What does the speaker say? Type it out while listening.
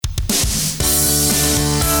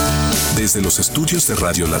Desde los estudios de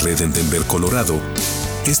Radio La Red en Denver, Colorado,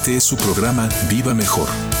 este es su programa Viva Mejor,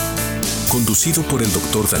 conducido por el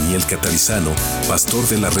Dr. Daniel Catarizano, pastor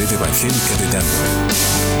de la Red Evangélica de Denver.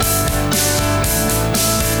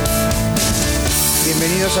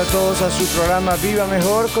 Bienvenidos a todos a su programa Viva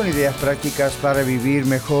Mejor, con ideas prácticas para vivir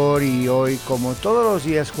mejor. Y hoy, como todos los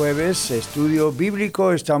días jueves, estudio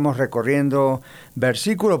bíblico, estamos recorriendo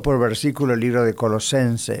versículo por versículo el libro de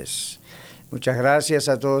Colosenses. Muchas gracias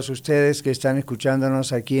a todos ustedes que están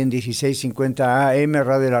escuchándonos aquí en 1650 AM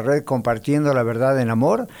Radio La Red, compartiendo la verdad en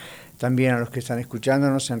amor. También a los que están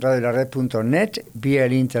escuchándonos en radiolared.net, vía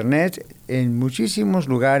el internet, en muchísimos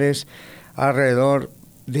lugares alrededor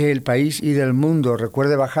del país y del mundo.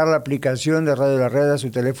 Recuerde bajar la aplicación de Radio La Red a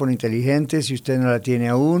su teléfono inteligente si usted no la tiene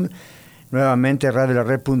aún. Nuevamente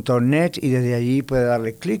radiolared.net, y desde allí puede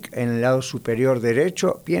darle clic en el lado superior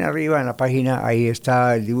derecho, bien arriba en la página. Ahí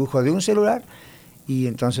está el dibujo de un celular, y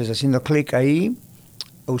entonces haciendo clic ahí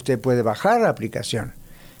usted puede bajar la aplicación,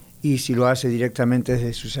 y si lo hace directamente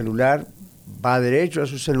desde su celular va derecho a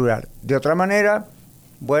su celular. De otra manera,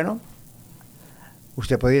 bueno,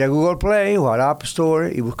 usted puede ir a Google Play o al App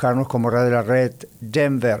Store y buscarnos como Radio La Red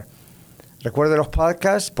Denver. Recuerde los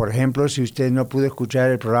podcasts. Por ejemplo, si usted no pudo escuchar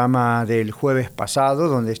el programa del jueves pasado,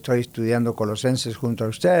 donde estoy estudiando Colosenses junto a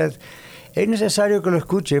usted, es necesario que lo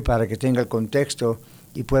escuche para que tenga el contexto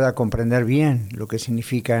y pueda comprender bien lo que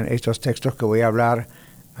significan estos textos que voy a hablar,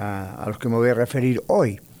 a los que me voy a referir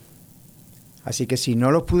hoy. Así que si no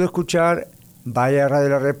los pudo escuchar, vaya a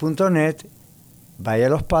radiolared.net, vaya a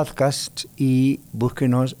los podcasts y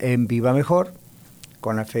búsquenos en Viva Mejor,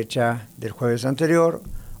 con la fecha del jueves anterior,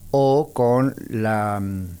 o con la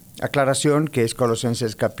aclaración que es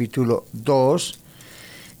Colosenses capítulo 2,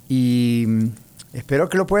 y espero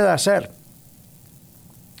que lo pueda hacer.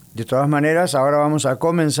 De todas maneras, ahora vamos a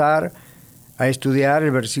comenzar a estudiar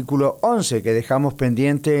el versículo 11 que dejamos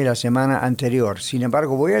pendiente la semana anterior. Sin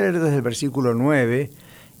embargo, voy a leer desde el versículo 9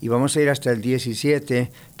 y vamos a ir hasta el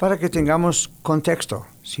 17 para que tengamos contexto.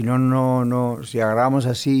 Si si agarramos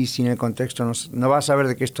así sin el contexto, no vas a saber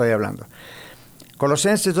de qué estoy hablando.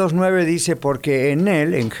 Colosenses 2.9 dice: porque en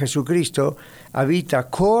Él, en Jesucristo,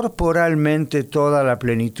 habita corporalmente toda la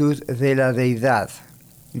plenitud de la deidad.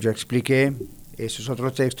 Yo expliqué, eso es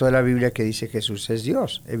otro texto de la Biblia que dice Jesús es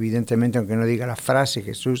Dios. Evidentemente, aunque no diga la frase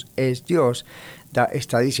Jesús es Dios,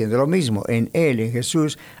 está diciendo lo mismo. En Él, en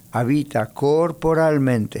Jesús, habita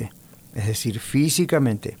corporalmente, es decir,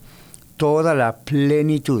 físicamente, toda la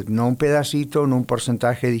plenitud. No un pedacito, no un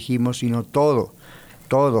porcentaje, dijimos, sino todo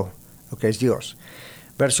lo que es Dios.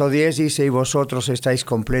 Verso 10 dice: y vosotros estáis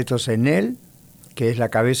completos en Él, que es la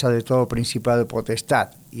cabeza de todo principado y potestad.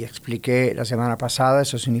 Y expliqué la semana pasada,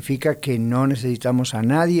 eso significa que no necesitamos a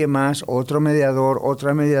nadie más, otro mediador,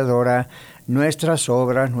 otra mediadora. Nuestras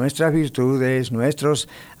obras, nuestras virtudes, nuestros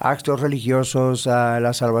actos religiosos,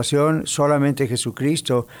 la salvación, solamente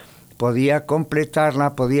Jesucristo podía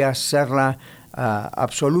completarla, podía hacerla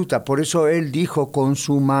absoluta. Por eso Él dijo: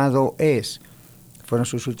 consumado es. Fueron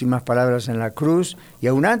sus últimas palabras en la cruz, y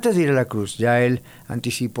aún antes de ir a la cruz ya Él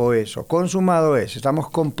anticipó eso. Consumado es, estamos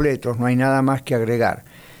completos, no hay nada más que agregar.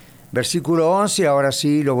 Versículo 11, ahora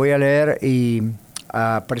sí lo voy a leer y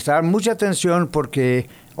a prestar mucha atención, porque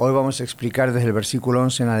hoy vamos a explicar desde el versículo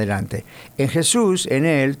 11 en adelante. En Jesús, en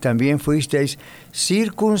Él, también fuisteis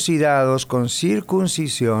circuncidados con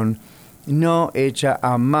circuncisión no hecha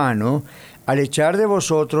a mano, al echar de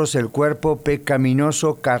vosotros el cuerpo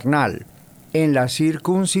pecaminoso carnal, en la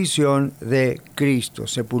circuncisión de Cristo,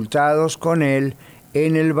 sepultados con Él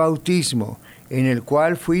en el bautismo, en el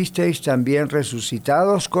cual fuisteis también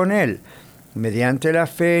resucitados con Él, mediante la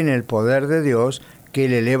fe en el poder de Dios que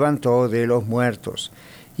le levantó de los muertos.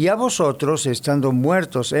 Y a vosotros, estando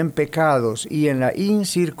muertos en pecados y en la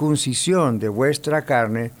incircuncisión de vuestra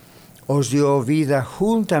carne, os dio vida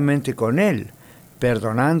juntamente con Él,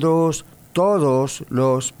 perdonándoos todos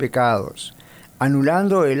los pecados,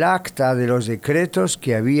 anulando el acta de los decretos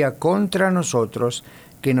que había contra nosotros,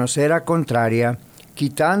 que nos era contraria,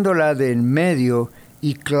 quitándola de en medio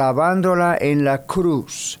y clavándola en la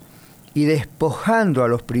cruz, y despojando a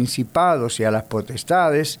los principados y a las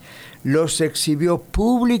potestades, los exhibió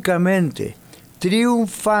públicamente,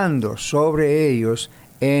 triunfando sobre ellos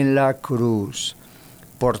en la cruz.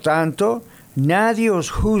 Por tanto, nadie os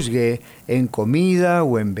juzgue en comida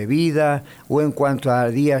o en bebida, o en cuanto a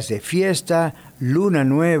días de fiesta, luna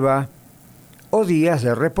nueva o días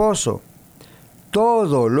de reposo,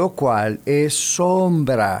 todo lo cual es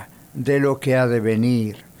sombra de lo que ha de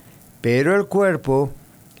venir, pero el cuerpo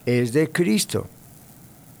es de Cristo.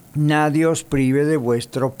 Nadie os prive de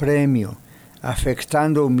vuestro premio,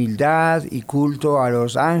 afectando humildad y culto a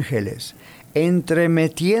los ángeles,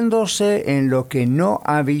 entremetiéndose en lo que no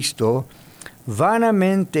ha visto,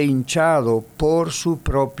 vanamente hinchado por su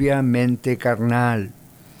propia mente carnal,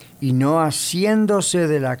 y no haciéndose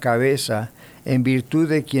de la cabeza, en virtud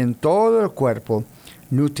de quien todo el cuerpo,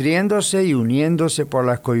 nutriéndose y uniéndose por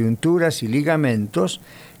las coyunturas y ligamentos,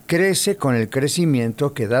 crece con el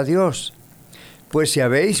crecimiento que da Dios. Pues si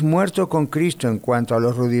habéis muerto con Cristo en cuanto a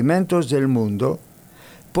los rudimentos del mundo,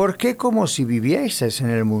 ¿por qué como si vivieseis en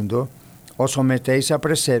el mundo, os sometéis a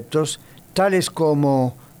preceptos tales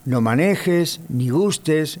como no manejes, ni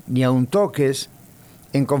gustes, ni aun toques,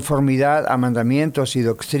 en conformidad a mandamientos y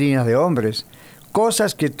doctrinas de hombres,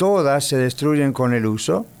 cosas que todas se destruyen con el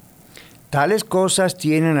uso? Tales cosas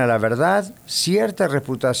tienen a la verdad cierta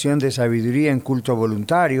reputación de sabiduría en culto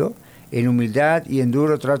voluntario, en humildad y en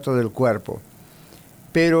duro trato del cuerpo,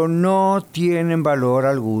 pero no tienen valor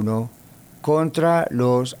alguno contra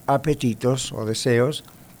los apetitos o deseos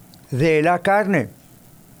de la carne.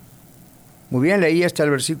 Muy bien, leí hasta el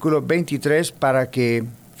versículo 23 para que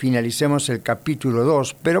finalicemos el capítulo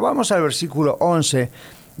 2, pero vamos al versículo 11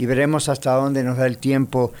 y veremos hasta dónde nos da el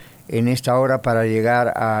tiempo en esta hora para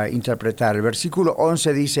llegar a interpretar. El versículo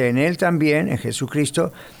 11 dice: en Él también, en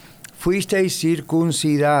Jesucristo, fuisteis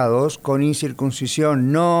circuncidados con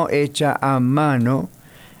incircuncisión no hecha a mano,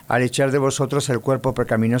 al echar de vosotros el cuerpo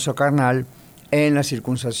pecaminoso carnal en la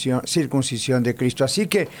circuncisión de Cristo. Así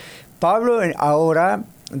que Pablo ahora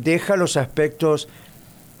deja los aspectos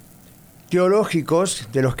teológicos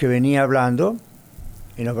de los que venía hablando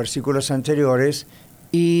en los versículos anteriores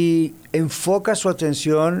y enfoca su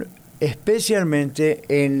atención especialmente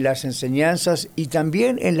en las enseñanzas y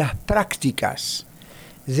también en las prácticas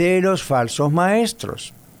de los falsos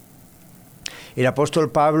maestros. El apóstol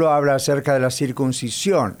Pablo habla acerca de la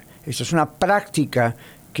circuncisión. Esta es una práctica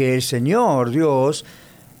que el Señor Dios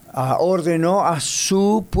ordenó a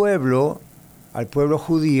su pueblo, al pueblo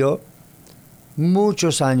judío,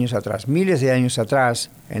 muchos años atrás, miles de años atrás.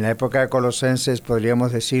 En la época de Colosenses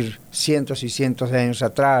podríamos decir cientos y cientos de años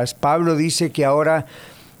atrás. Pablo dice que ahora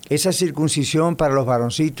esa circuncisión para los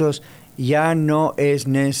varoncitos ya no es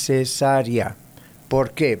necesaria.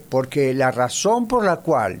 ¿Por qué? Porque la razón por la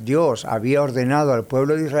cual Dios había ordenado al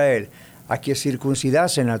pueblo de Israel a que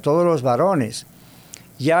circuncidasen a todos los varones,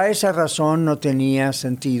 ya esa razón no tenía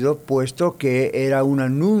sentido, puesto que era un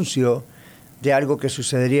anuncio de algo que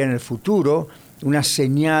sucedería en el futuro, una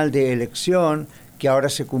señal de elección que ahora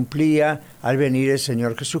se cumplía al venir el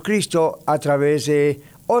Señor Jesucristo a través de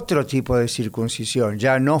otro tipo de circuncisión,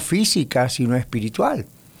 ya no física, sino espiritual,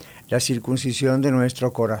 la circuncisión de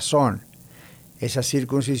nuestro corazón. Esa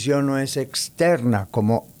circuncisión no es externa,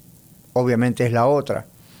 como obviamente es la otra.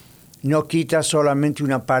 No quita solamente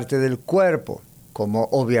una parte del cuerpo, como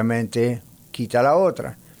obviamente quita la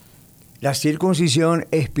otra. La circuncisión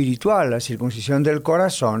espiritual, la circuncisión del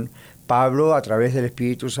corazón, Pablo, a través del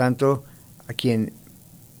Espíritu Santo, de quien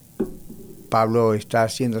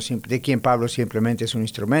Pablo simplemente es un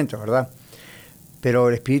instrumento, ¿verdad? Pero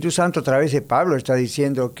el Espíritu Santo, a través de Pablo, está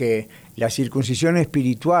diciendo que la circuncisión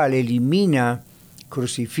espiritual elimina,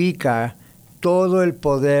 crucifica todo el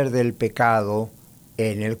poder del pecado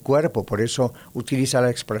en el cuerpo. Por eso utiliza la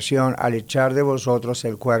expresión al echar de vosotros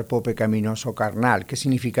el cuerpo pecaminoso carnal. ¿Qué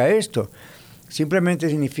significa esto? Simplemente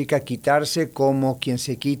significa quitarse como quien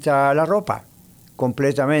se quita la ropa,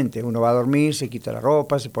 completamente. Uno va a dormir, se quita la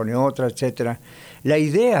ropa, se pone otra, etc. La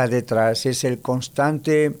idea detrás es el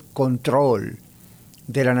constante control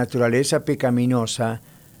de la naturaleza pecaminosa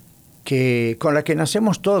con la que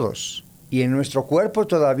nacemos todos. Y en nuestro cuerpo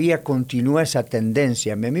todavía continúa esa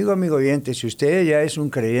tendencia. Mi amigo oyente, si usted ya es un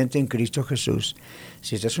creyente en Cristo Jesús,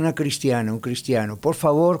 si usted es una cristiana, un cristiano, por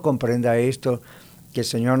favor comprenda esto que el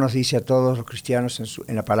Señor nos dice a todos los cristianos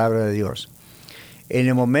en la palabra de Dios. En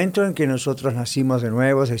el momento en que nosotros nacimos de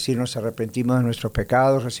nuevo, es decir, nos arrepentimos de nuestros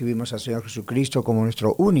pecados, recibimos al Señor Jesucristo como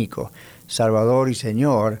nuestro único Salvador y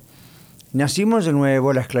Señor, nacimos de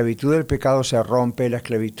nuevo, la esclavitud del pecado se rompe, la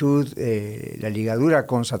esclavitud, la ligadura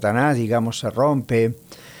con Satanás, digamos, se rompe,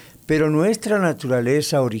 pero nuestra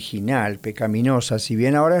naturaleza original, pecaminosa, si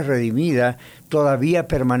bien ahora es redimida, todavía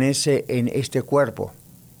permanece en este cuerpo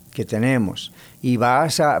que tenemos. Y va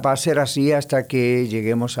a ser así hasta que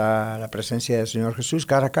lleguemos a la presencia del Señor Jesús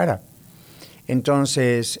cara a cara.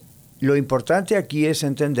 Entonces, lo importante aquí es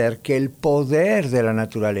entender que el poder de la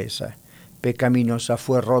naturaleza pecaminosa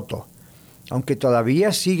fue roto. Aunque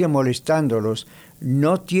todavía sigue molestándolos,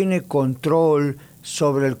 no tiene control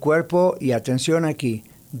sobre el cuerpo, y atención aquí,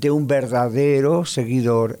 de un verdadero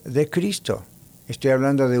seguidor de Cristo. Estoy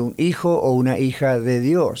hablando de un hijo o una hija de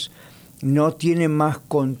Dios. No tiene más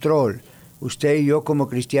control usted y yo como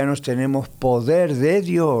cristianos tenemos poder de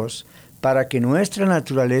Dios para que nuestra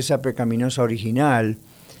naturaleza pecaminosa original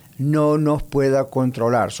no nos pueda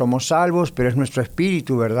controlar. Somos salvos, pero es nuestro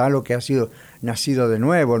espíritu, ¿verdad?, lo que ha sido nacido de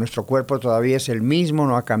nuevo. Nuestro cuerpo todavía es el mismo,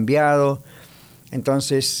 no ha cambiado.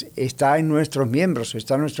 Entonces está en nuestros miembros,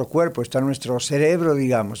 está en nuestro cuerpo, está en nuestro cerebro,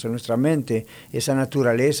 digamos, en nuestra mente, esa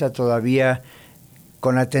naturaleza todavía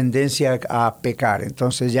con la tendencia a pecar.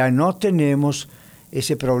 Entonces ya no tenemos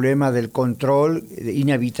ese problema del control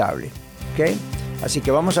inevitable, ¿ok? Así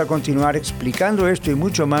que vamos a continuar explicando esto y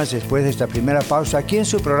mucho más después de esta primera pausa aquí en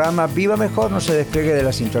su programa Viva Mejor. No se despegue de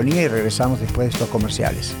la sintonía y regresamos después de estos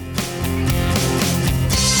comerciales.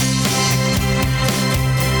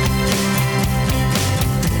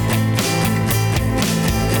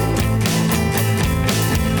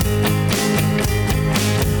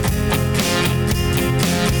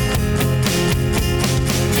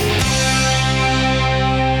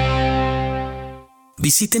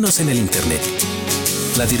 Visítenos en el internet.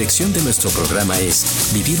 La dirección de nuestro programa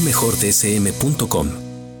es vivirmejordsm.com.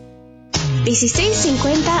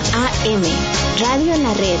 1650 AM, Radio en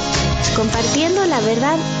la Red, compartiendo la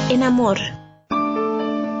verdad en amor.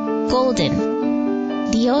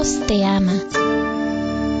 Golden, Dios te ama.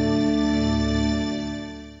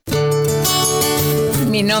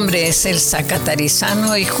 Mi nombre es Elsa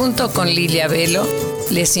Catarizano y junto con Lilia Velo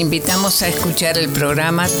les invitamos a escuchar el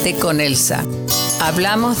programa Té con Elsa.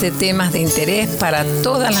 Hablamos de temas de interés para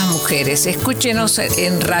todas las mujeres. Escúchenos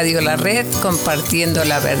en Radio La Red, compartiendo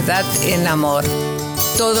la verdad en amor.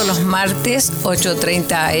 Todos los martes,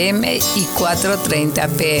 8:30 AM y 4:30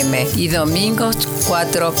 PM. Y domingos,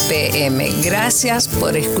 4 PM. Gracias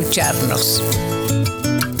por escucharnos.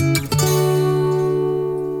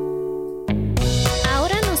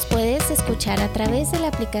 Ahora nos puedes escuchar a través de la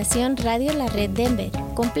aplicación Radio La Red Denver,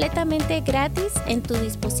 completamente gratis en tu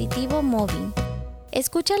dispositivo móvil.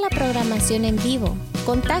 Escucha la programación en vivo,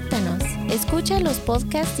 contáctanos, escucha los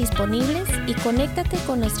podcasts disponibles y conéctate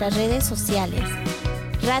con nuestras redes sociales.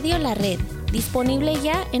 Radio La Red, disponible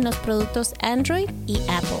ya en los productos Android y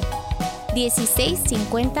Apple.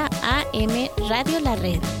 1650 AM Radio La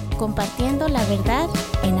Red, compartiendo la verdad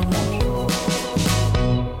en amor.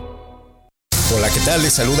 Hola, ¿qué tal?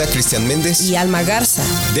 Les saluda Cristian Méndez y Alma Garza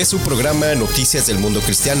de su programa Noticias del Mundo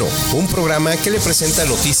Cristiano, un programa que le presenta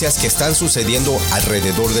noticias que están sucediendo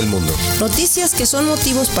alrededor del mundo. Noticias que son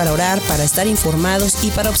motivos para orar, para estar informados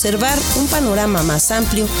y para observar un panorama más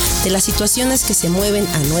amplio de las situaciones que se mueven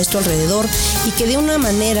a nuestro alrededor y que de una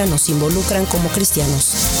manera nos involucran como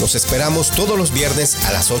cristianos. Los esperamos todos los viernes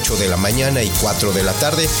a las 8 de la mañana y 4 de la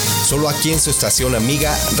tarde, solo aquí en su estación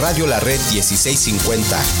amiga Radio La Red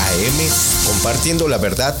 1650 AM, compartiendo la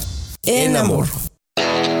verdad en amor.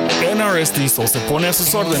 NRS Diesel se pone a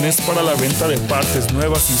sus órdenes para la venta de partes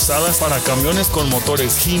nuevas y usadas para camiones con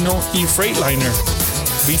motores Hino y Freightliner.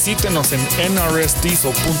 Visítenos en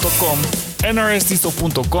nrsdiesel.com,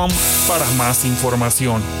 nrsdiesel.com para más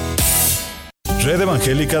información. Red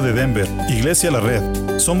Evangélica de Denver, Iglesia La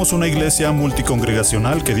Red. Somos una iglesia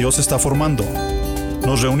multicongregacional que Dios está formando.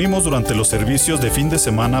 Nos reunimos durante los servicios de fin de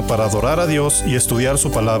semana para adorar a Dios y estudiar su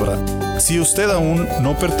palabra. Si usted aún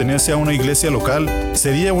no pertenece a una iglesia local,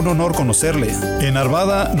 sería un honor conocerle. En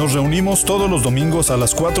Arvada nos reunimos todos los domingos a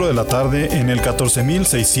las 4 de la tarde en el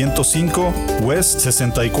 14605 West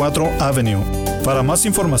 64 Avenue. Para más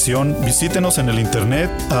información, visítenos en el internet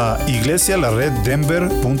a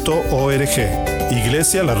iglesialareddenver.org.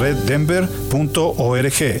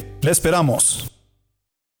 iglesialareddenver.org. ¡Le esperamos!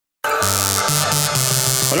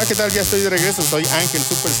 Hola, ¿qué tal? Ya estoy de regreso. Soy Ángel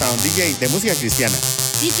Supersound, DJ de música cristiana.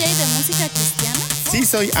 ¿DJ de música cristiana? Sí,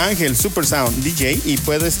 soy Ángel Supersound, DJ, y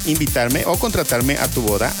puedes invitarme o contratarme a tu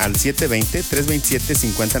boda al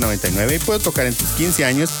 720-327-5099 y puedo tocar en tus 15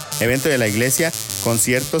 años, evento de la iglesia,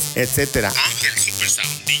 conciertos, etc. Ángel Supersound,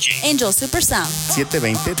 DJ. Angel Supersound.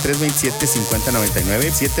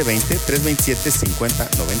 720-327-5099,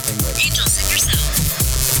 720-327-5099. Angel Supersound.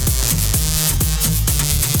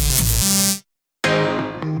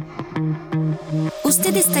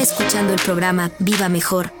 Usted está escuchando el programa Viva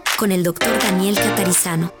Mejor con el Dr. Daniel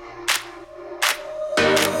Catarizano.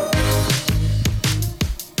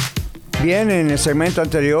 Bien, en el segmento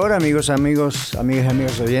anterior, amigas y amigos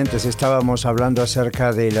oyentes, estábamos hablando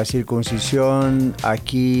acerca de la circuncisión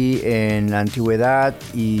aquí en la antigüedad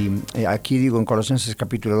y aquí digo en Colosenses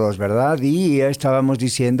capítulo 2, ¿verdad? Y estábamos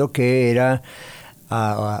diciendo que era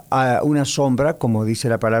una sombra, como dice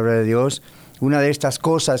la palabra de Dios, una de estas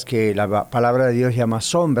cosas que la palabra de Dios llama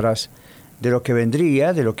sombras de lo que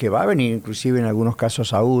vendría, de lo que va a venir, inclusive en algunos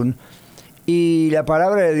casos aún, Y la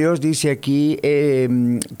palabra de Dios dice aquí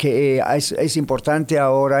que es importante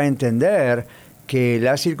ahora entender que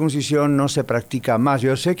la circuncisión no se practica más.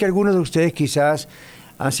 Yo sé que algunos de ustedes quizás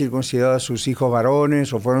han circuncidado a sus hijos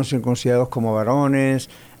varones o fueron circuncidados como varones.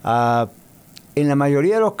 En la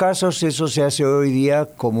mayoría de los casos eso se hace hoy día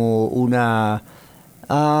como una,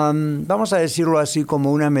 vamos a decirlo así,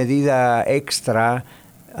 como una medida extra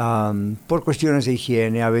por cuestiones de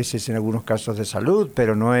higiene, a veces en algunos casos de salud,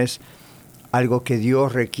 pero no es algo que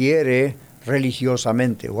Dios requiere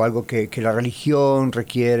religiosamente o algo que la religión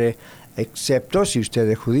requiere, excepto si usted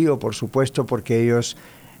es judío, por supuesto, porque ellos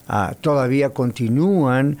todavía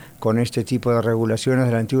continúan con este tipo de regulaciones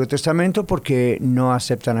del Antiguo Testamento porque no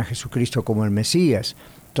aceptan a Jesucristo como el Mesías.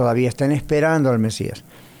 Todavía están esperando al Mesías.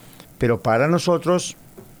 Pero para nosotros,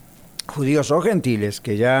 judíos o gentiles,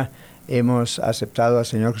 que ya hemos aceptado al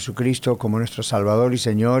Señor Jesucristo como nuestro Salvador y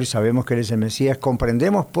Señor y sabemos que Él es el Mesías,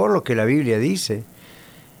 comprendemos por lo que la Biblia dice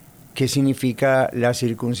qué significa la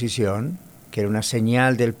circuncisión, que era una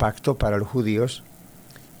señal del pacto para los judíos,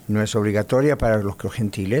 no es obligatoria para los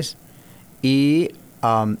gentiles, y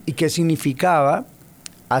qué significaba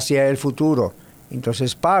hacia el futuro.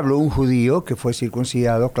 Entonces Pablo, un judío que fue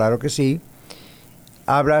circuncidado, claro que sí,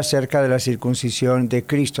 habla acerca de la circuncisión de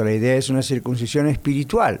Cristo. La idea es una circuncisión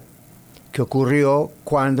espiritual que ocurrió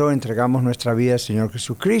cuando entregamos nuestra vida al Señor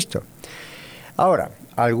Jesucristo. Ahora,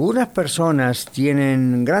 algunas personas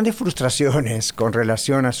tienen grandes frustraciones con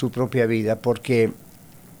relación a su propia vida porque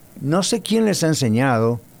no sé quién les ha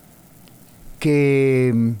enseñado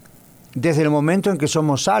que desde el momento en que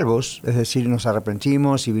somos salvos, es decir, nos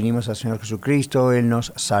arrepentimos y vinimos al Señor Jesucristo, Él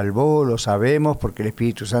nos salvó, lo sabemos porque el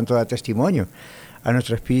Espíritu Santo da testimonio a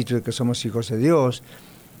nuestro espíritu de que somos hijos de Dios.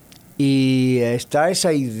 Y está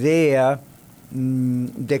esa idea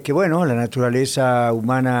de que, bueno, la naturaleza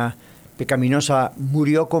humana pecaminosa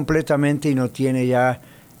murió completamente y no tiene ya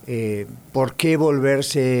por qué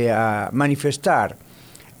volverse a manifestar.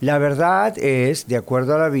 La verdad es, de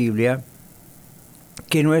acuerdo a la Biblia,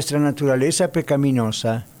 que nuestra naturaleza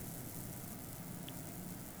pecaminosa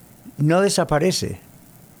no desaparece.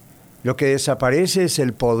 Lo que desaparece es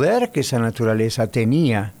el poder que esa naturaleza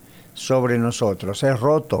tenía sobre nosotros, es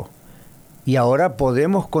roto. Y ahora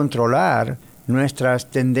podemos controlar nuestras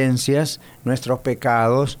tendencias, nuestros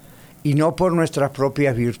pecados, y no por nuestras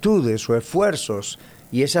propias virtudes o esfuerzos.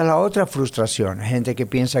 Y esa es la otra frustración. Hay gente que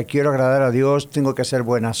piensa, quiero agradar a Dios, tengo que hacer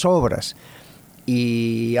buenas obras.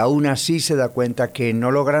 Y aún así se da cuenta que no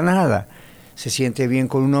logra nada. Se siente bien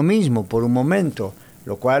con uno mismo por un momento,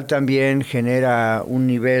 lo cual también genera un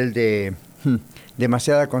nivel de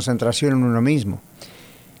demasiada concentración en uno mismo.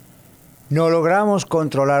 No logramos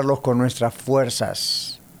controlarlos con nuestras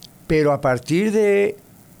fuerzas, pero a partir de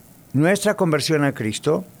nuestra conversión a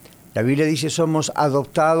Cristo, la Biblia dice somos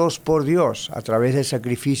adoptados por Dios a través del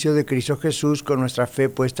sacrificio de Cristo Jesús con nuestra fe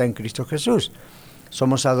puesta en Cristo Jesús.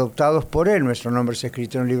 Somos adoptados por Él, nuestro nombre es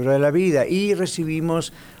escrito en el libro de la vida y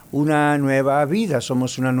recibimos una nueva vida,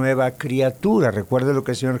 somos una nueva criatura. Recuerde lo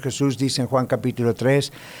que el Señor Jesús dice en Juan capítulo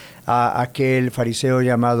 3 a aquel fariseo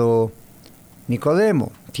llamado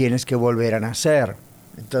Nicodemo, tienes que volver a nacer.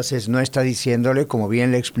 Entonces no está diciéndole, como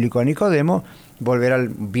bien le explicó a Nicodemo, volver al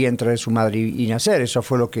vientre de su madre y nacer. Eso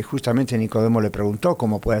fue lo que justamente Nicodemo le preguntó,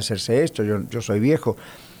 ¿cómo puede hacerse esto? Yo soy viejo.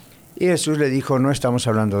 Y Jesús le dijo, no estamos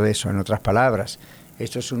hablando de eso, en otras palabras.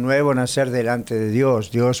 Esto es un nuevo nacer delante de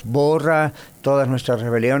Dios. Dios borra todas nuestras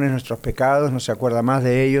rebeliones, nuestros pecados, no se acuerda más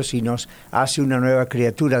de ellos y nos hace una nueva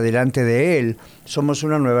criatura delante de Él. Somos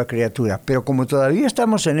una nueva criatura. Pero como todavía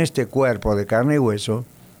estamos en este cuerpo de carne y hueso,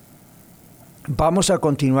 vamos a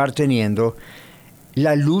continuar teniendo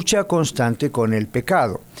la lucha constante con el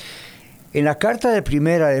pecado. En la carta de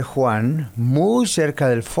primera de Juan, muy cerca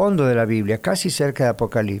del fondo de la Biblia, casi cerca de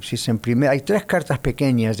Apocalipsis, hay 3 cartas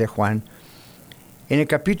pequeñas de Juan. En el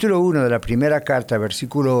capítulo 1 de la primera carta,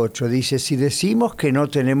 versículo 8, dice, si decimos que no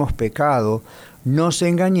tenemos pecado, nos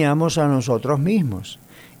engañamos a nosotros mismos,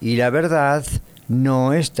 y la verdad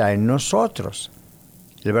no está en nosotros.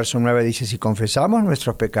 El verso 9 dice, si confesamos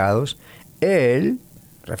nuestros pecados, Él,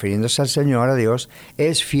 refiriéndose al Señor, a Dios,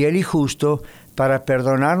 es fiel y justo para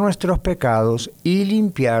perdonar nuestros pecados y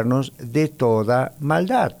limpiarnos de toda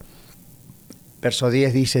maldad. Verso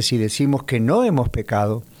 10 dice, si decimos que no hemos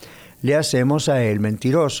pecado, le hacemos a Él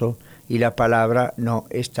mentiroso y la palabra no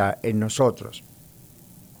está en nosotros.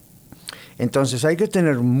 Entonces hay que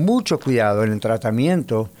tener mucho cuidado en el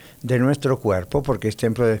tratamiento de nuestro cuerpo, porque es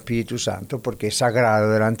templo del Espíritu Santo, porque es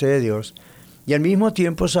sagrado delante de Dios, y al mismo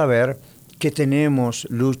tiempo saber que tenemos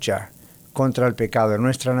lucha contra el pecado.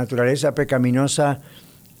 Nuestra naturaleza pecaminosa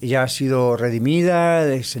ya ha sido redimida,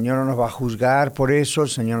 el Señor no nos va a juzgar por eso, el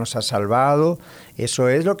Señor nos ha salvado. Eso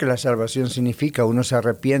es lo que la salvación significa. Uno se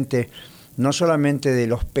arrepiente no solamente de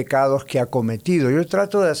los pecados que ha cometido. Yo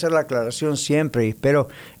trato de hacer la aclaración siempre y espero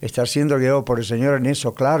estar siendo guiado por el Señor en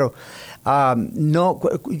eso, claro.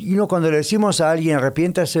 Cuando le decimos a alguien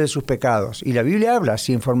arrepiéntase de sus pecados, y la Biblia habla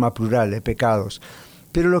así en forma plural de pecados,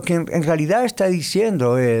 pero lo que en realidad está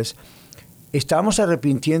diciendo es, estamos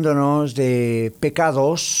arrepintiéndonos de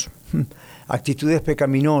pecados, actitudes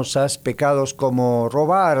pecaminosas, pecados como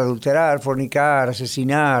robar, adulterar, fornicar,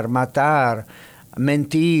 asesinar, matar,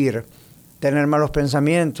 mentir, tener malos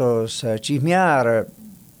pensamientos, chismear,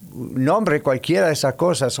 nombre cualquiera de esas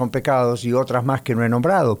cosas son pecados y otras más que no he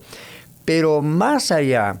nombrado. Pero más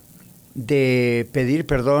allá de pedir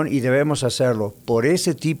perdón, y debemos hacerlo, por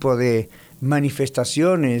ese tipo de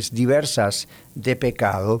manifestaciones diversas de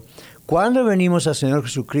pecado, cuando venimos al Señor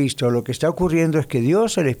Jesucristo, lo que está ocurriendo es que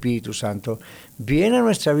Dios, el Espíritu Santo, viene a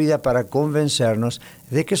nuestra vida para convencernos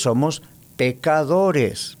de que somos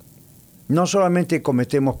pecadores. No solamente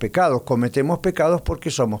cometemos pecados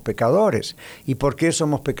porque somos pecadores. ¿Y por qué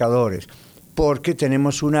somos pecadores? Porque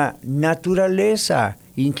tenemos una naturaleza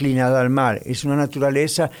inclinada al mal. Es una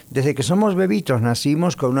naturaleza, desde que somos bebitos,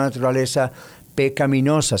 nacimos con una naturaleza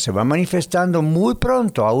pecaminosa. Se va manifestando muy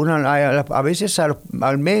pronto, a veces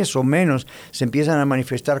al mes o menos, se empiezan a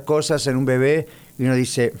manifestar cosas en un bebé y uno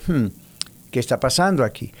dice, ¿qué está pasando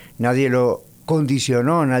aquí? Nadie lo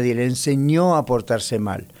condicionó, nadie le enseñó a portarse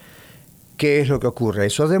mal. ¿Qué es lo que ocurre?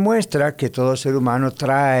 Eso demuestra que todo ser humano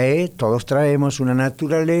todos traemos una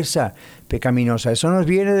naturaleza pecaminosa. Eso nos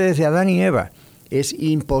viene desde Adán y Eva. Es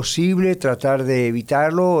imposible tratar de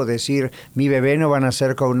evitarlo o decir, mi bebé no va a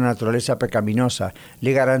nacer con una naturaleza pecaminosa.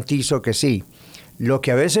 Le garantizo que sí. Lo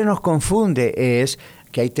que a veces nos confunde es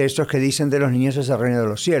que hay textos que dicen de los niños es el reino de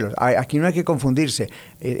los cielos. Aquí no hay que confundirse.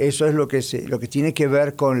 Eso es lo que tiene que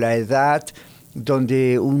ver con la edad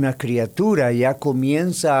donde una criatura ya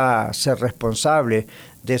comienza a ser responsable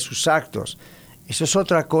de sus actos. Eso es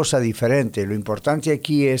otra cosa diferente. Lo importante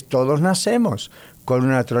aquí es todos nacemos con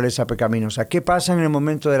una naturaleza pecaminosa. ¿Qué pasa en el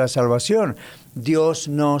momento de la salvación? Dios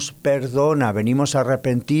nos perdona. Venimos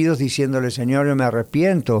arrepentidos diciéndole, Señor, yo me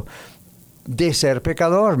arrepiento de ser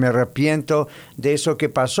pecador, me arrepiento de eso que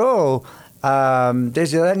pasó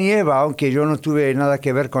desde Adán y Eva, aunque yo no tuve nada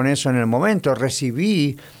que ver con eso en el momento.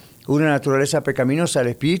 Recibí una naturaleza pecaminosa. El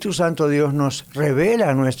Espíritu Santo Dios nos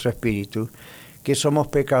revela a nuestro espíritu que somos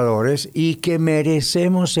pecadores y que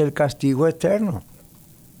merecemos el castigo eterno.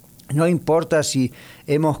 No importa si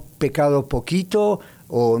hemos pecado poquito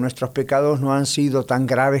o nuestros pecados no han sido tan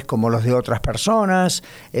graves como los de otras personas.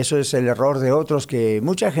 Eso es el error de otros, que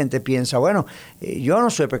mucha gente piensa, bueno, yo no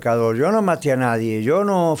soy pecador, yo no maté a nadie, yo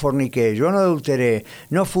no forniqué, yo no adulteré,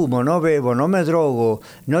 no fumo, no bebo, no me drogo,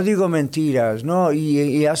 no digo mentiras, no,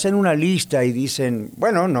 y hacen una lista y dicen,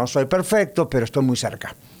 bueno, no soy perfecto, pero estoy muy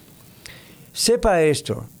cerca. Sepa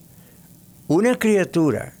esto, una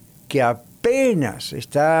criatura que apenas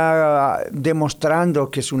está demostrando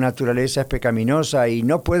que su naturaleza es pecaminosa y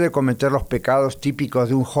no puede cometer los pecados típicos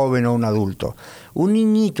de un joven o un adulto. Un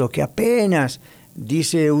niñito que apenas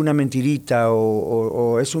dice una mentirita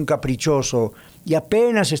o es un caprichoso y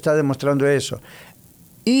apenas está demostrando eso.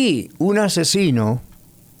 Y un asesino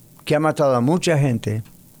que ha matado a mucha gente,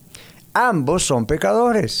 ambos son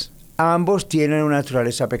pecadores. Ambos tienen una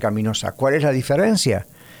naturaleza pecaminosa. ¿Cuál es la diferencia?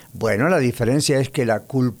 Bueno, la diferencia es que la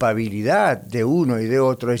culpabilidad de uno y de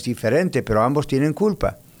otro es diferente, pero ambos tienen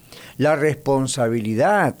culpa. La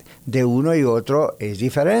responsabilidad de uno y otro es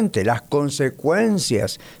diferente. Las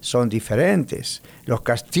consecuencias son diferentes. Los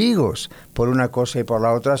castigos por una cosa y por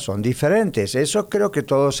la otra son diferentes. Eso creo que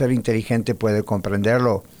todo ser inteligente puede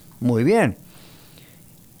comprenderlo muy bien.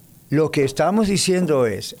 Lo que estamos diciendo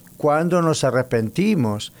es, cuando nos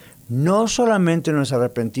arrepentimos, no solamente nos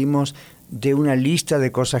arrepentimos de una lista de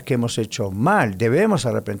cosas que hemos hecho mal, debemos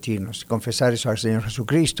arrepentirnos y confesar eso al Señor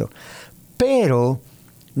Jesucristo, pero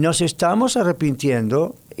nos estamos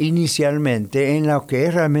arrepintiendo inicialmente en lo que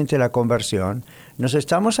es realmente la conversión. Nos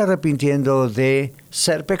estamos arrepintiendo de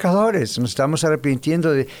ser pecadores, nos estamos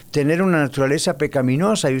arrepintiendo de tener una naturaleza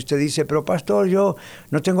pecaminosa. Y usted dice, pero pastor, yo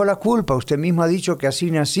no tengo la culpa, usted mismo ha dicho que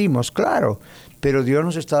así nacimos. Claro, pero Dios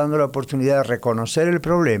nos está dando la oportunidad de reconocer el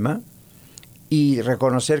problema y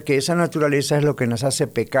reconocer que esa naturaleza es lo que nos hace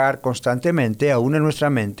pecar constantemente, aún en nuestra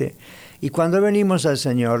mente. Y cuando venimos al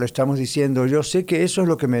Señor le estamos diciendo, yo sé que eso es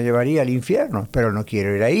lo que me llevaría al infierno, pero no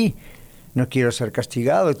quiero ir ahí. No quiero ser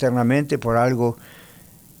castigado eternamente por algo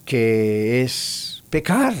que es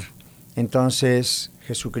pecar. Entonces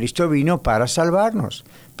Jesucristo vino para salvarnos,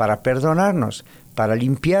 para perdonarnos, para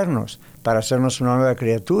limpiarnos, para hacernos una nueva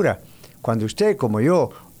criatura. Cuando usted, como yo,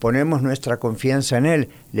 ponemos nuestra confianza en Él,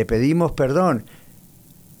 le pedimos perdón,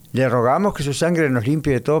 le rogamos que su sangre nos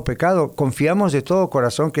limpie de todo pecado, confiamos de todo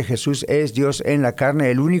corazón que Jesús es Dios en la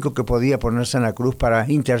carne, el único que podía ponerse en la cruz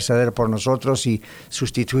para interceder por nosotros y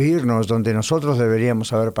sustituirnos donde nosotros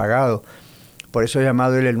deberíamos haber pagado. Por eso he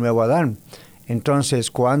llamado Él el nuevo Adán.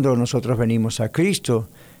 Entonces, cuando nosotros venimos a Cristo,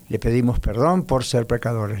 le pedimos perdón por ser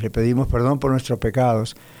pecadores, le pedimos perdón por nuestros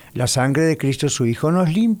pecados. La sangre de Cristo, su Hijo,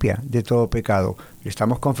 nos limpia de todo pecado. Le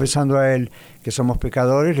estamos confesando a Él que somos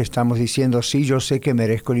pecadores, le estamos diciendo, sí, yo sé que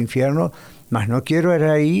merezco el infierno, mas no quiero ir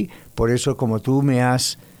ahí, por eso como tú me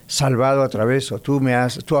has salvado a través, o tú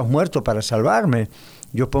has muerto para salvarme,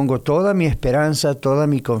 yo pongo toda mi esperanza, toda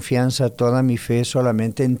mi confianza, toda mi fe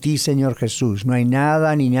solamente en ti, Señor Jesús. No hay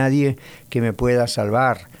nada ni nadie que me pueda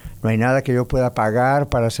salvar, no hay nada que yo pueda pagar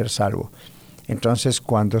para ser salvo. Entonces,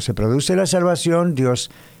 cuando se produce la salvación,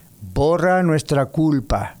 Dios borra nuestra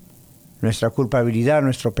culpa, nuestra culpabilidad,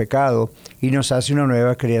 nuestro pecado, y nos hace una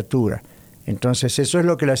nueva criatura. Entonces, eso es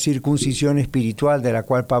lo que la circuncisión espiritual de la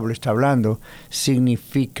cual Pablo está hablando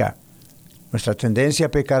significa. Nuestra tendencia a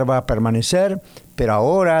pecar va a permanecer, pero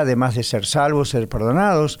ahora, además de ser salvos, ser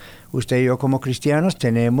perdonados, usted y yo como cristianos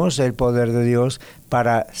tenemos el poder de Dios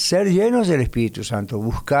para ser llenos del Espíritu Santo,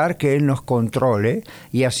 buscar que Él nos controle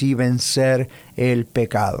y así vencer el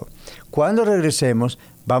pecado. Cuando regresemos,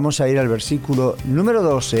 vamos a ir al versículo número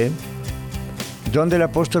 12, donde el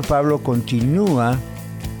apóstol Pablo continúa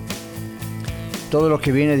todo lo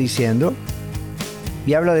que viene diciendo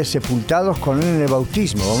y habla de sepultados con Él en el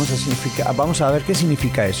bautismo. Vamos a ver qué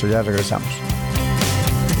significa eso, ya regresamos.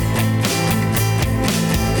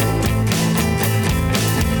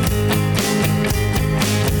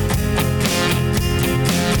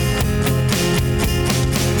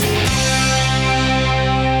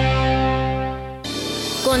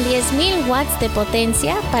 Con 10.000 watts de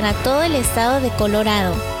potencia para todo el estado de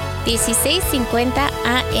Colorado. 1650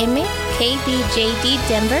 AM KDJD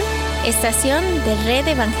Denver, estación de Red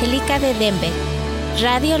Evangélica de Denver.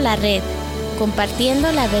 Radio La Red, compartiendo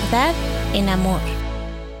la verdad en amor.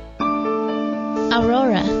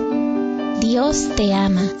 Aurora, Dios te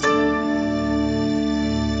ama.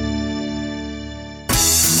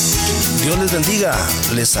 Dios les bendiga.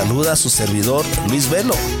 Les saluda su servidor Luis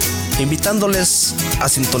Velo, invitándoles a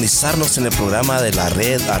sintonizarnos en el programa de la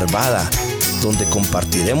Red Arvada, donde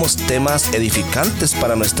compartiremos temas edificantes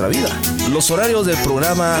para nuestra vida. Los horarios del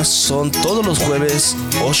programa son todos los jueves,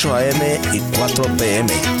 8 a.m. y 4 p.m.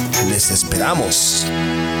 Les esperamos.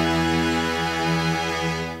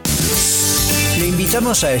 Le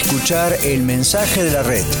invitamos a escuchar el mensaje de la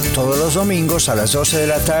red todos los domingos a las 12 de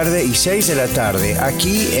la tarde y 6 de la tarde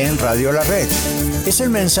aquí en Radio La Red. Es el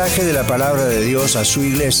mensaje de la palabra de Dios a su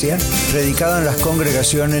iglesia, predicado en las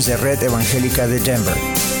congregaciones de Red Evangélica de Denver.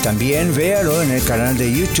 También véalo en el canal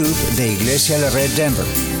de YouTube de Iglesia La Red Denver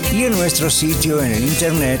y en nuestro sitio en el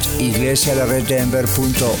internet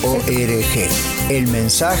iglesialareddenver.org. El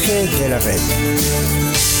mensaje de la red.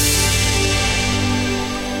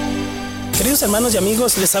 Queridos hermanos y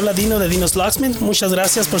amigos, les habla Dino de Dino's Locksmith. Muchas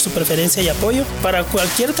gracias por su preferencia y apoyo. Para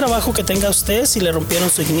cualquier trabajo que tenga usted, si le rompieron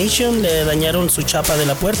su ignition, le dañaron su chapa de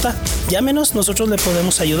la puerta, llámenos, nosotros le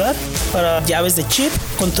podemos ayudar. Para llaves de chip,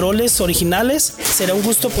 controles originales, será un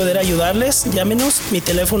gusto poder ayudarles. Llámenos, mi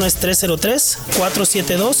teléfono es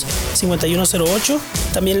 303-472-5108.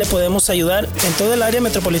 También le podemos ayudar en todo el área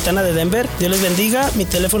metropolitana de Denver. Dios les bendiga. Mi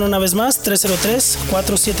teléfono una vez más,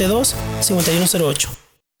 303-472-5108.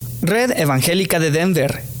 Red Evangélica de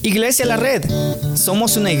Denver, Iglesia La Red.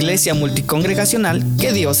 Somos una iglesia multicongregacional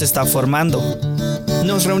que Dios está formando.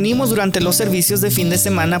 Nos reunimos durante los servicios de fin de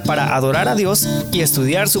semana para adorar a Dios y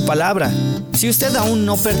estudiar su palabra. Si usted aún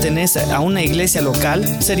no pertenece a una iglesia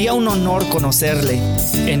local, sería un honor conocerle.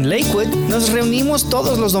 En Lakewood nos reunimos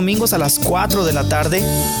todos los domingos a las 4 de la tarde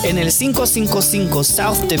en el 555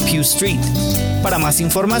 South Depew Street. Para más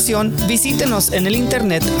información, visítenos en el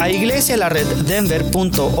internet a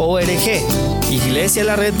iglesialareddenver.org.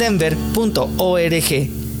 iglesialareddenver.org.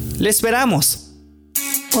 ¡Le esperamos!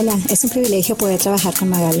 Hola, es un privilegio poder trabajar con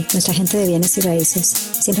Magali, nuestra agente de bienes y raíces.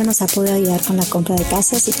 Siempre nos ha podido ayudar con la compra de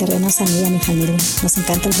casas y terrenos a mí y a mi familia. Nos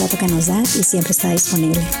encanta el trato que nos da y siempre está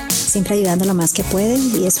disponible. Siempre ayudando lo más que puede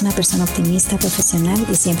y es una persona optimista, profesional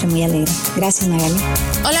y siempre muy alegre. Gracias, Magali.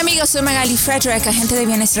 Hola amigos, soy Magali Frederick, agente de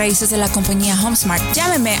bienes raíces de la compañía HomeSmart.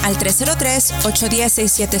 Llámeme al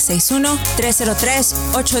 303-810-6761,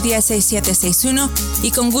 303-810-6761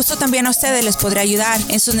 y con gusto también a ustedes les podré ayudar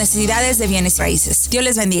en sus necesidades de bienes raíces. Dios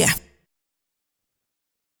les bendiga.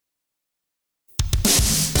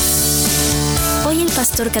 Hoy el pastor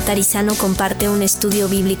pastor Catarizano comparte un estudio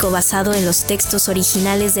bíblico basado en los textos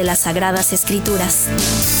originales de las Sagradas Escrituras.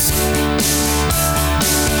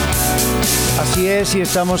 Así es, y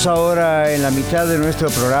estamos ahora en la mitad de nuestro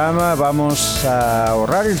programa. Vamos a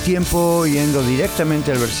ahorrar el tiempo yendo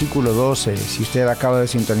directamente al versículo 12. Si usted acaba de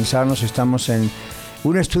sintonizarnos, estamos en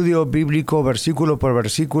un estudio bíblico, versículo por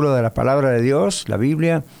versículo, de la palabra de Dios, la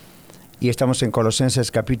Biblia, y estamos en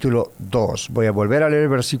Colosenses capítulo 2. Voy a volver a leer el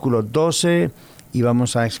versículo 12 y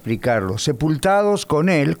vamos a explicarlo. Sepultados con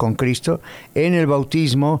Él, con Cristo, en el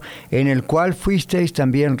bautismo, en el cual fuisteis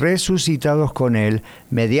también resucitados con Él,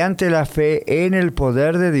 mediante la fe en el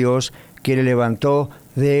poder de Dios, que le levantó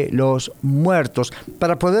de los muertos.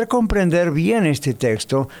 Para poder comprender bien este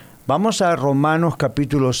texto, vamos a Romanos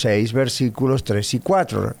capítulo 6, versículos 3 y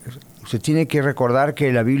 4. Usted tiene que recordar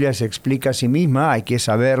que la Biblia se explica a sí misma, hay que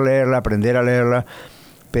saber leerla, aprender a leerla.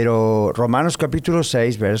 Pero Romanos capítulo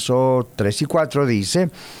 6, versos 3 y 4 dice: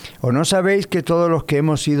 ¿O no sabéis que todos los que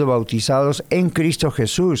hemos sido bautizados en Cristo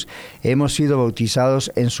Jesús, hemos sido bautizados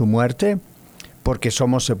en su muerte? Porque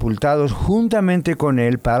somos sepultados juntamente con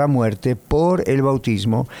Él para muerte por el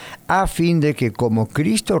bautismo, a fin de que como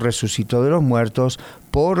Cristo resucitó de los muertos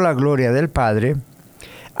por la gloria del Padre,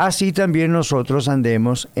 así también nosotros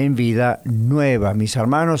andemos en vida nueva. Mis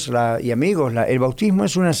hermanos y amigos, el bautismo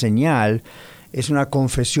es una señal, es una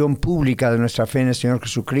confesión pública de nuestra fe en el Señor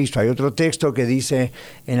Jesucristo. Hay otro texto que dice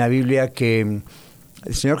en la Biblia que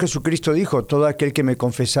el Señor Jesucristo dijo: todo aquel que me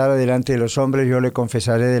confesara delante de los hombres, yo le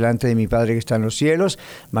confesaré delante de mi Padre que está en los cielos,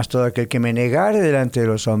 mas todo aquel que me negare delante de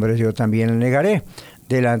los hombres, yo también le negaré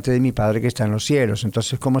delante de mi Padre que está en los cielos.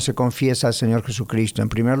 Entonces, ¿cómo se confiesa al Señor Jesucristo? En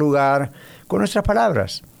primer lugar, con nuestras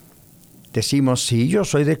palabras. Decimos: sí, yo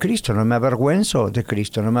soy de Cristo, no me avergüenzo de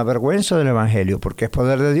Cristo, no me avergüenzo del Evangelio, porque es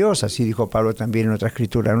poder de Dios. Así dijo Pablo también en otra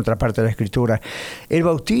escritura, en otra parte de la Escritura. El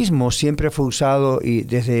bautismo siempre fue usado, y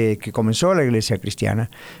desde que comenzó la iglesia cristiana,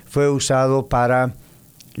 fue usado para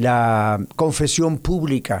la confesión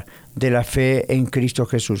pública de la fe en Cristo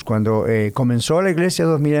Jesús. Cuando comenzó la iglesia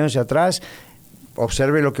 2000 años atrás,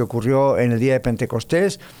 observe lo que ocurrió en el día de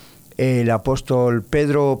Pentecostés. El apóstol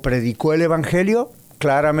Pedro predicó el Evangelio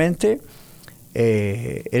claramente.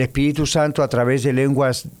 El Espíritu Santo, a través de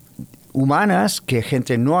lenguas humanas que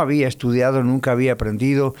gente no había estudiado, nunca había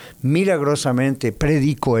aprendido, milagrosamente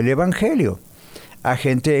predicó el Evangelio a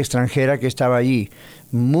gente extranjera que estaba allí.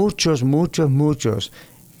 Muchos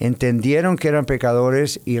entendieron que eran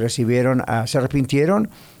pecadores y se arrepintieron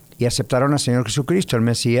y aceptaron al Señor Jesucristo, el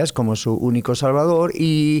Mesías, como su único Salvador,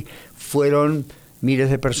 y fueron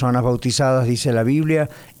miles de personas bautizadas, dice la Biblia,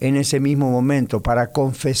 en ese mismo momento, para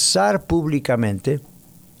confesar públicamente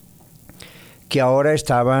que ahora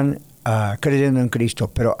estaban creyendo en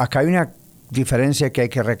Cristo. Pero acá hay una diferencia que hay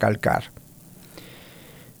que recalcar.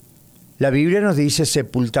 La Biblia nos dice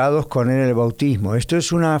sepultados con Él en el bautismo. Esto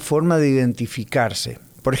es una forma de identificarse.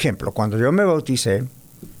 Por ejemplo, cuando yo me bauticé,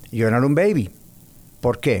 yo no era un baby.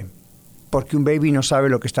 ¿Por qué? Porque un baby no sabe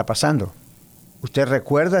lo que está pasando. ¿Usted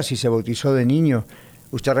recuerda si se bautizó de niño?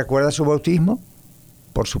 ¿Usted recuerda su bautismo?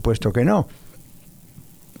 Por supuesto que no.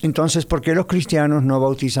 Entonces, ¿por qué los cristianos no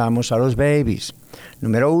bautizamos a los babies?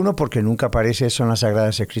 Número uno, porque nunca aparece eso en las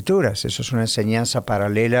Sagradas Escrituras. Eso es una enseñanza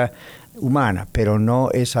paralela humana, pero no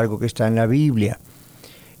es algo que está en la Biblia.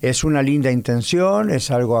 Es una linda intención, es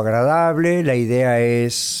algo agradable, la idea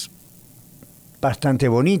es bastante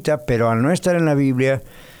bonita, pero al no estar en la Biblia,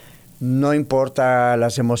 no importa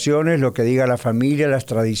las emociones, lo que diga la familia, las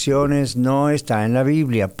tradiciones, no está en la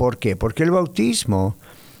Biblia. ¿Por qué? Porque el bautismo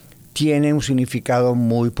tiene un significado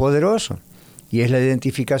muy poderoso y es la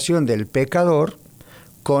identificación del pecador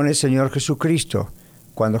con el Señor Jesucristo.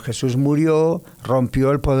 Cuando Jesús murió, rompió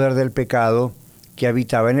el poder del pecado que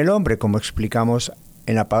habitaba en el hombre, como explicamos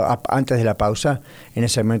antes de la pausa en el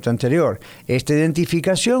segmento anterior. Esta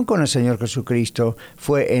identificación con el Señor Jesucristo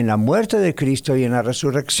fue en la muerte de Cristo y en la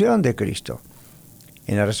resurrección de Cristo.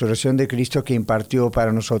 En la resurrección de Cristo, que impartió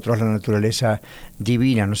para nosotros la naturaleza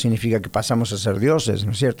divina. No significa que pasamos a ser dioses,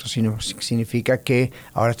 ¿no es cierto? Sino significa que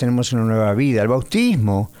ahora tenemos una nueva vida. El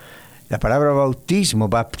bautismo, la palabra bautismo,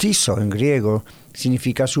 baptizo en griego,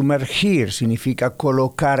 significa sumergir, significa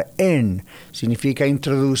colocar en, significa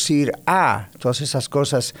introducir a. Todas esas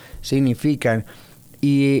cosas significan,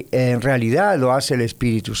 y en realidad lo hace el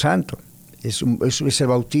Espíritu Santo. Es el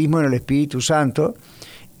bautismo en el Espíritu Santo,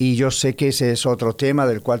 y yo sé que ese es otro tema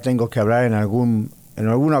del cual tengo que hablar en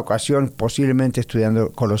alguna ocasión, posiblemente estudiando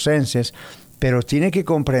Colosenses, pero tiene que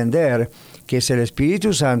comprender que es el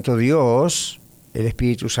Espíritu Santo, Dios, el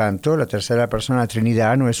Espíritu Santo, la tercera persona de la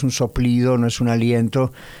Trinidad, no es un soplido, no es un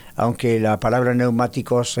aliento, aunque la palabra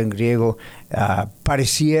neumáticos en griego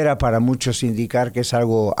pareciera para muchos indicar que es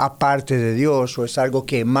algo aparte de Dios o es algo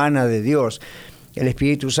que emana de Dios. El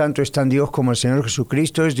Espíritu Santo es tan Dios como el Señor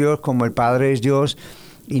Jesucristo es Dios, como el Padre es Dios,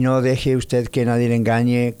 y no deje usted que nadie le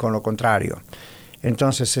engañe con lo contrario.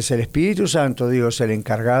 Entonces es el Espíritu Santo, Dios, el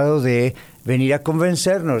encargado de venir a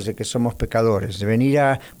convencernos de que somos pecadores, de venir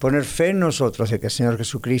a poner fe en nosotros de que el Señor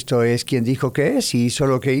Jesucristo es quien dijo que es y hizo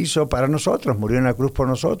lo que hizo para nosotros, murió en la cruz por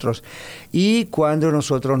nosotros. Y cuando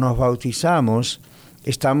nosotros nos bautizamos,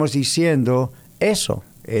 estamos diciendo eso.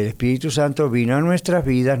 El Espíritu Santo vino a nuestras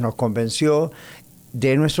vidas, nos convenció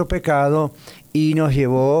de nuestro pecado y nos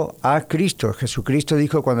llevó a Cristo. Jesucristo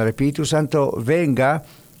dijo, cuando el Espíritu Santo venga,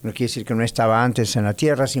 no quiere decir que no estaba antes en la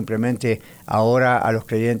tierra, simplemente ahora a los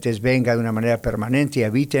creyentes venga de una manera permanente y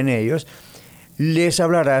habite en ellos, les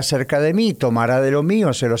hablará acerca de mí, tomará de lo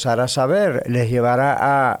mío, se los hará saber, les llevará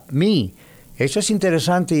a mí. Eso es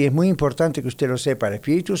interesante y es muy importante que usted lo sepa. El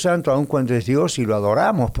Espíritu Santo, aun cuando es Dios y lo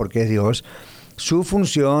adoramos porque es Dios, su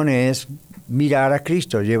función es mirar a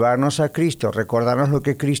Cristo, llevarnos a Cristo, recordarnos lo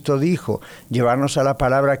que Cristo dijo, llevarnos a la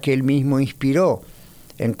palabra que Él mismo inspiró.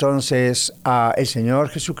 Entonces, el Señor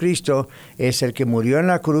Jesucristo es el que murió en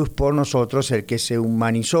la cruz por nosotros, el que se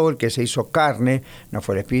humanizó, el que se hizo carne. No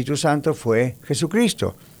fue el Espíritu Santo, fue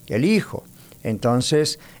Jesucristo, el Hijo.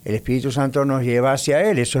 Entonces, el Espíritu Santo nos lleva hacia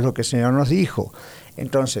Él, eso es lo que el Señor nos dijo.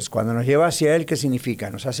 Entonces, cuando nos lleva hacia Él, ¿qué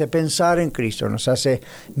significa? Nos hace pensar en Cristo, nos hace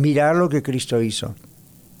mirar lo que Cristo hizo.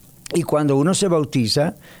 Y cuando uno se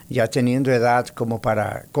bautiza, ya teniendo edad como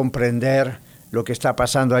para comprender lo que está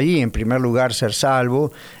pasando allí, en primer lugar ser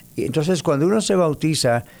salvo, y entonces cuando uno se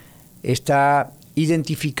bautiza, está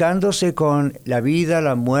identificándose con la vida,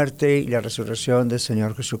 la muerte y la resurrección del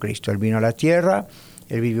Señor Jesucristo. Él vino a la tierra,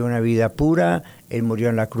 Él vivió una vida pura, Él murió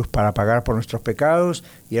en la cruz para pagar por nuestros pecados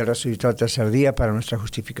y Él resucitó al tercer día para nuestra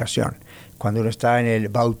justificación. Cuando uno está en el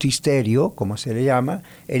bautisterio, como se le llama,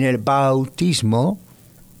 en el bautismo,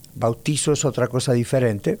 bautizo es otra cosa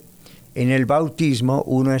diferente. En el bautismo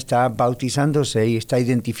uno está bautizándose y está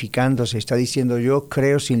identificándose, está diciendo yo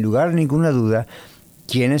creo sin lugar a ninguna duda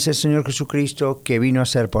quién es el Señor Jesucristo que vino a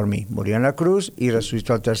ser por mí. Murió en la cruz y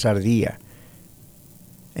resucitó al tercer día.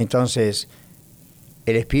 Entonces,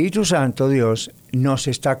 el Espíritu Santo, Dios, nos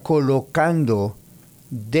está colocando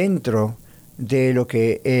dentro de lo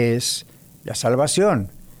que es la salvación.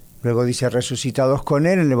 Luego dice resucitados con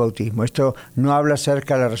Él en el bautismo. Esto no habla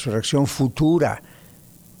acerca de la resurrección futura.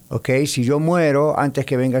 Okay, si yo muero antes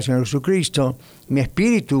que venga el Señor Jesucristo, mi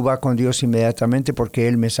espíritu va con Dios inmediatamente porque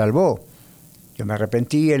Él me salvó. Yo me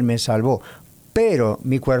arrepentí, Él me salvó. Pero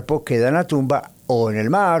mi cuerpo queda en la tumba o en el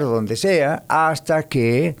mar o donde sea hasta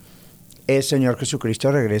que el Señor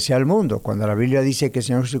Jesucristo regrese al mundo. Cuando la Biblia dice que el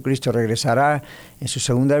Señor Jesucristo regresará en su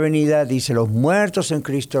segunda venida, dice los muertos en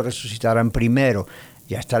Cristo resucitarán primero.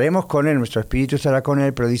 Ya estaremos con Él, nuestro espíritu estará con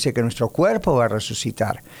Él, pero dice que nuestro cuerpo va a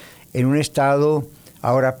resucitar en un estado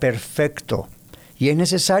ahora perfecto. Y es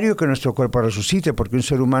necesario que nuestro cuerpo resucite, porque un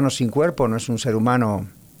ser humano sin cuerpo no es un ser humano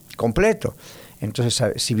completo. Entonces,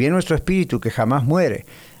 si bien nuestro espíritu, que jamás muere,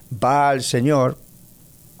 va al Señor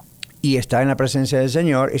y está en la presencia del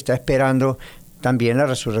Señor, está esperando también la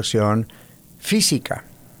resurrección física.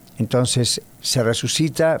 Entonces, se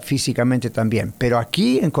resucita físicamente también. Pero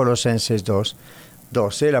aquí en Colosenses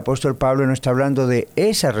 2:12, el apóstol Pablo no está hablando de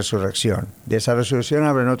esa resurrección. De esa resurrección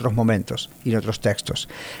habla en otros momentos y en otros textos.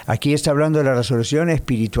 Aquí está hablando de la resurrección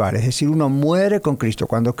espiritual, es decir, uno muere con Cristo.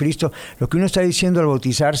 Cuando Cristo, lo que uno está diciendo al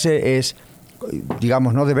bautizarse es,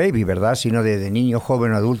 digamos, no de baby, ¿verdad?, sino de niño,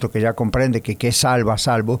 joven, adulto, que ya comprende que es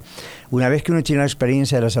salvo. Una vez que uno tiene la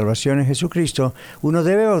experiencia de la salvación en Jesucristo, uno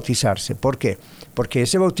debe bautizarse. ¿Por qué? Porque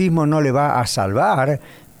ese bautismo no le va a salvar,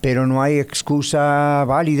 pero no hay excusa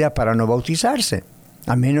válida para no bautizarse.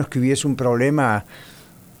 A menos que hubiese un problema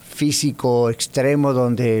físico extremo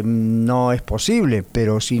donde no es posible,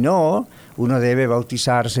 pero si no, uno debe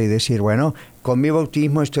bautizarse y decir, bueno, con mi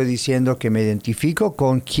bautismo estoy diciendo que me identifico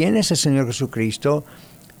con quién es el Señor Jesucristo,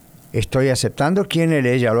 estoy aceptando quién Él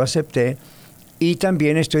es, ya lo acepté, y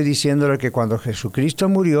también estoy diciéndole que cuando Jesucristo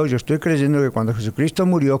murió, yo estoy creyendo que cuando Jesucristo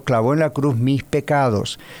murió, clavó en la cruz mis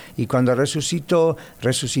pecados. Y cuando resucitó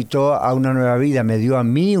a una nueva vida, me dio a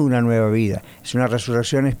mí una nueva vida. Es una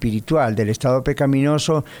resurrección espiritual del estado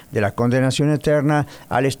pecaminoso, de la condenación eterna,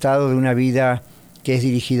 al estado de una vida que es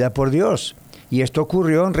dirigida por Dios. Y esto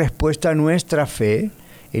ocurrió en respuesta a nuestra fe,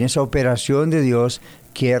 en esa operación de Dios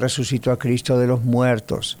que resucitó a Cristo de los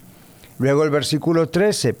muertos. Luego el versículo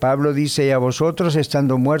 13, Pablo dice, y a vosotros,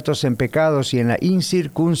 estando muertos en pecados y en la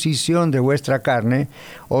incircuncisión de vuestra carne,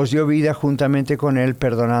 os dio vida juntamente con él,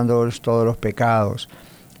 perdonándoos todos los pecados.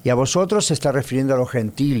 Y a vosotros se está refiriendo a los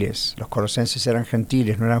gentiles. Los colosenses eran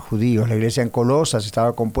gentiles, no eran judíos. La iglesia en Colosas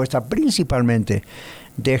estaba compuesta principalmente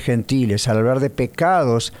de gentiles. Al hablar de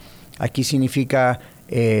pecados, aquí significa...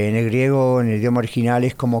 en el griego, en el idioma original,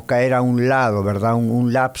 es como caer a un lado, ¿verdad?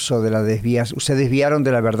 Un lapso de la desviación. Se desviaron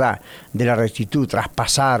de la verdad, de la rectitud,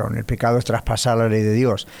 traspasaron. El pecado es traspasar la ley de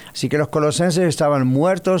Dios. Así que los colosenses estaban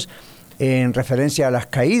muertos en referencia a las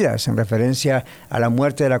caídas, en referencia a la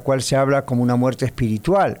muerte de la cual se habla como una muerte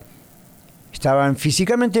espiritual. Estaban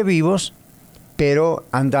físicamente vivos, pero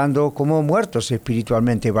andando como muertos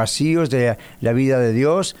espiritualmente, vacíos de la vida de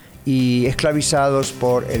Dios y esclavizados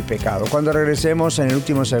por el pecado. Cuando regresemos en el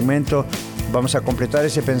último segmento, vamos a completar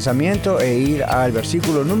ese pensamiento e ir al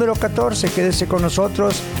versículo número 14. Quédese con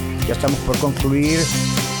nosotros, ya estamos por concluir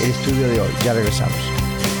el estudio de hoy. Ya regresamos.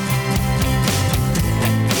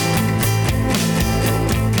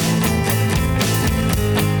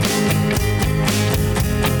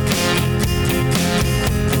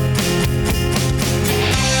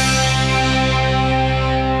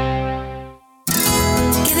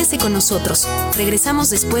 Con nosotros. Regresamos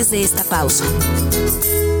después de esta pausa.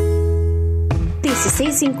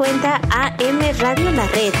 1650 AM Radio La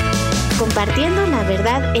Red. Compartiendo la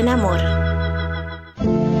verdad en amor.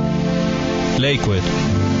 Lakewood.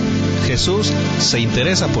 Jesús se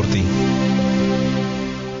interesa por ti.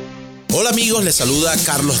 Hola amigos, les saluda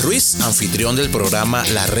Carlos Ruiz, anfitrión del programa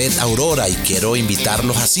La Red Aurora, y quiero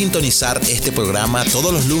invitarlos a sintonizar este programa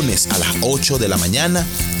todos los lunes a las 8 de la mañana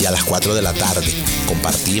y a las 4 de la tarde.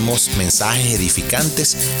 Compartimos mensajes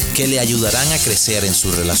edificantes que le ayudarán a crecer en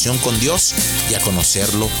su relación con Dios y a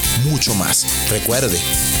conocerlo mucho más. Recuerde,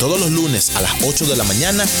 todos los lunes a las 8 de la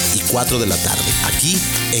mañana y 4 de la tarde, aquí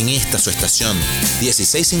en esta su estación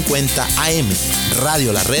 1650 AM,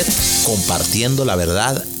 Radio La Red, compartiendo la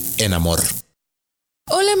verdad en amor.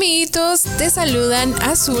 Hola amiguitos, te saludan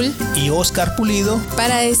Azul y Oscar Pulido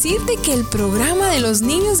para decirte que el programa de los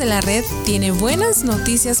niños de la red tiene buenas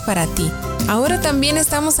noticias para ti. Ahora también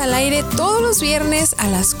estamos al aire todos los viernes a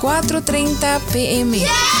las 4:30 p.m.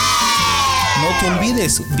 No te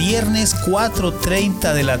olvides, viernes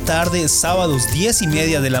 4:30 de la tarde, sábados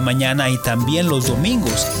 10:30 de la mañana y también los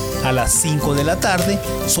domingos a las 5 de la tarde,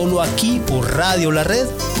 solo aquí por Radio La Red.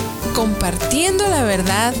 Compartiendo la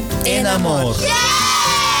verdad en amor.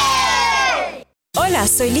 Hola,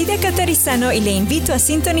 soy Lidia Catarizano y le invito a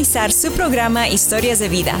sintonizar su programa Historias de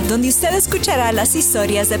Vida, donde usted escuchará las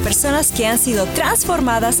historias de personas que han sido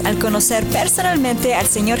transformadas al conocer personalmente al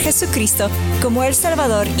Señor Jesucristo como el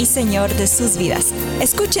Salvador y Señor de sus vidas.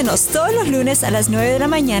 Escúchenos todos los lunes a las 9 de la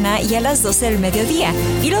mañana y a las 12 del mediodía,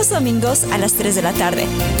 y los domingos a las 3 de la tarde.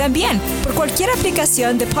 También por cualquier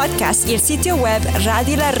aplicación de podcast y el sitio web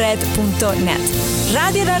radiolared.net.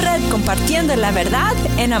 Radio La Red, compartiendo la verdad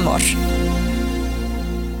en amor.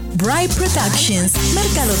 Bright Productions,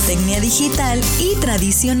 mercadotecnia digital y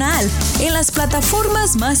tradicional en las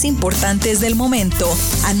plataformas más importantes del momento,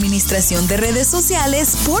 administración de redes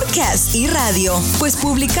sociales, podcast y radio. Pues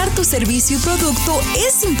publicar tu servicio y producto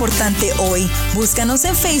es importante hoy. Búscanos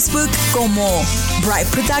en Facebook como Bright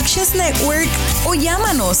Productions Network o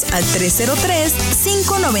llámanos al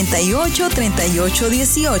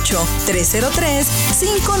 303-598-3818.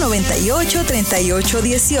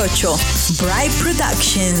 303-598-3818. Bright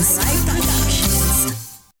Productions.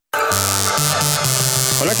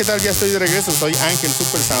 Hola, ¿qué tal? Ya estoy de regreso. Soy Ángel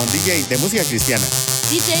Super Sound, DJ de música cristiana.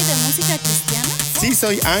 ¿DJ de música cristiana? Sí,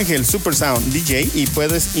 soy Ángel Super Sound, DJ, y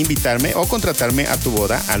puedes invitarme o contratarme a tu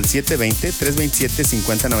boda al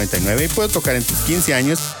 720-327-5099 y puedo tocar en tus 15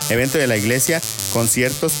 años, evento de la iglesia,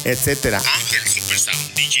 conciertos, etc. Ángel Super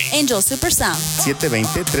Sound, DJ. Angel Super Sound.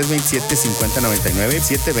 720-327-5099,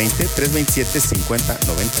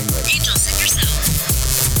 720-327-5099. Angel Super Sound.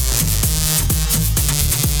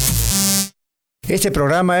 Este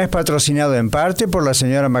programa es patrocinado en parte por la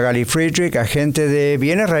señora Magali Friedrich, agente de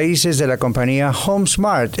bienes raíces de la compañía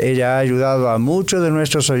HomeSmart. Ella ha ayudado a muchos de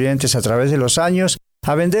nuestros oyentes a través de los años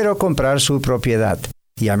a vender o comprar su propiedad.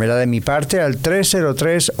 Llámela de mi parte al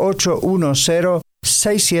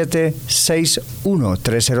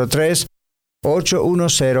 303-810-6761.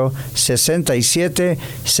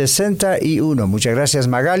 303-810-6761. Muchas gracias,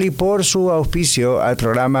 Magali, por su auspicio al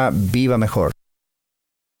programa Viva Mejor.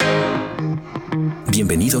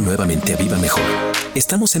 Bienvenido nuevamente a Viva Mejor.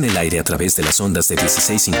 Estamos en el aire a través de las ondas de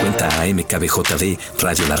 1650 AM KBJD,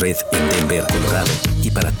 Radio La Red en Denver, Colorado, y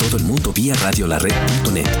para todo el mundo vía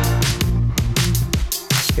radiolared.net.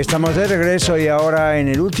 Estamos de regreso y ahora en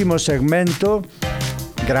el último segmento.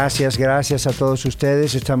 Gracias a todos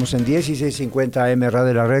ustedes. Estamos en 1650 AM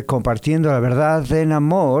Radio La Red compartiendo la verdad en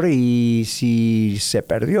amor. Y si se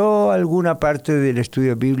perdió alguna parte del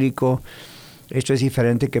estudio bíblico, esto es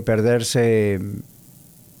diferente que perderse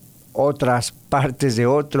otras partes de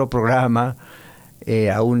otro programa,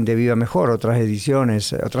 aún de Viva Mejor, otras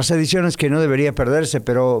ediciones que no debería perderse,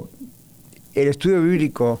 pero el estudio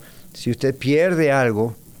bíblico, si usted pierde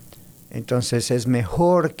algo, entonces es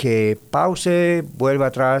mejor que pause, vuelva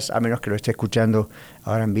atrás, a menos que lo esté escuchando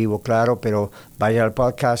ahora en vivo, claro, pero vaya al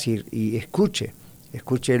podcast y escuche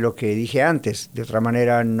lo que dije antes. De otra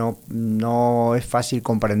manera no es fácil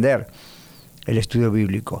comprender el estudio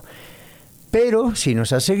bíblico. Pero si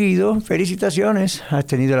nos has seguido, felicitaciones, has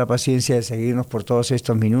tenido la paciencia de seguirnos por todos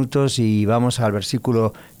estos minutos y vamos al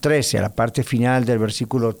versículo 13, a la parte final del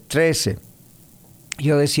versículo 13.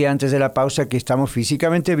 Yo decía antes de la pausa que estamos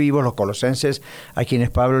físicamente vivos. Los colosenses a quienes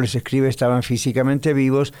Pablo les escribe estaban físicamente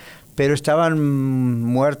vivos, pero estaban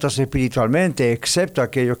muertos espiritualmente, excepto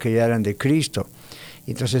aquellos que ya eran de Cristo.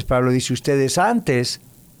 Entonces Pablo dice, ustedes antes,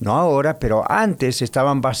 no ahora, pero antes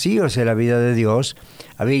estaban vacíos de la vida de Dios,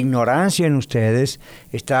 había ignorancia en ustedes,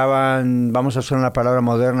 estaban, vamos a usar una palabra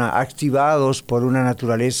moderna, activados por una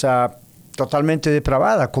naturaleza totalmente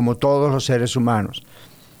depravada, como todos los seres humanos.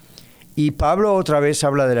 Y Pablo otra vez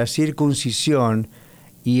habla de la circuncisión,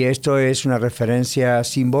 y esto es una referencia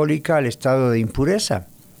simbólica al estado de impureza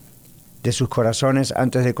de sus corazones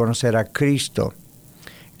antes de conocer a Cristo.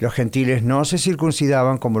 Los gentiles no se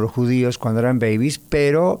circuncidaban como los judíos cuando eran babies,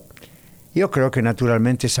 pero yo creo que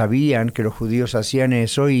naturalmente sabían que los judíos hacían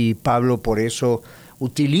eso, y Pablo por eso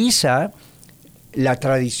utiliza la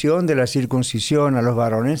tradición de la circuncisión a los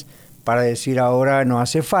varones para decir ahora no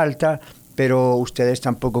hace falta, pero ustedes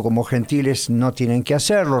tampoco como gentiles no tienen que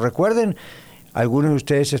hacerlo. Recuerden, algunos de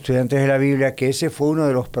ustedes estudiantes de la Biblia, que ese fue uno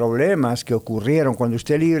de los problemas que ocurrieron cuando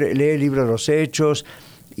usted lee el libro de los Hechos,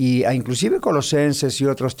 y inclusive Colosenses y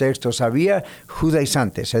otros textos. Había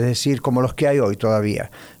judaizantes, es decir, como los que hay hoy todavía.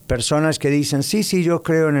 Personas que dicen, sí, yo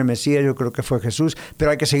creo en el Mesías, yo creo que fue Jesús,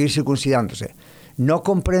 pero hay que seguir circuncidándose. No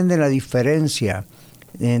comprenden la diferencia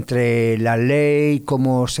entre la ley,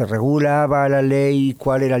 cómo se regulaba la ley,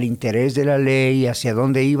 cuál era el interés de la ley, hacia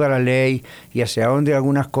dónde iba la ley y hacia dónde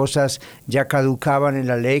algunas cosas ya caducaban en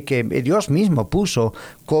la ley que Dios mismo puso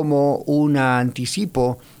como un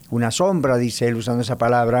anticipo, una sombra, dice él usando esa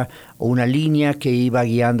palabra, o una línea que iba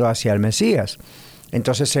guiando hacia el Mesías.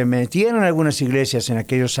 Entonces se metieron algunas iglesias en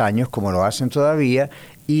aquellos años, como lo hacen todavía,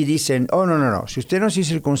 y dicen, no, si usted no se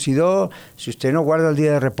circuncidó, si usted no guarda el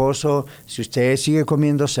día de reposo, si usted sigue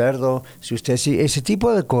comiendo cerdo, si usted sigue, ese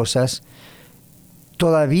tipo de cosas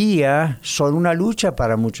todavía son una lucha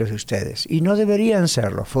para muchos de ustedes, y no deberían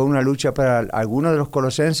serlo. Fue una lucha para algunos de los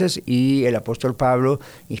colosenses, y el apóstol Pablo,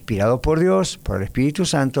 inspirado por Dios, por el Espíritu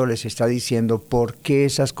Santo, les está diciendo por qué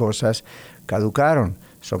esas cosas caducaron.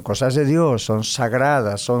 Son cosas de Dios, son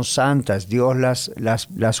sagradas, son santas, Dios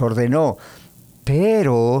las ordenó.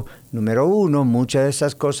 Pero, número uno, muchas de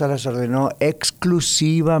esas cosas las ordenó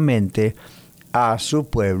exclusivamente a su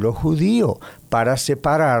pueblo judío, para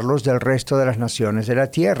separarlos del resto de las naciones de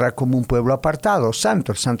la tierra como un pueblo apartado,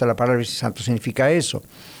 santo. Santo, la palabra santo significa eso.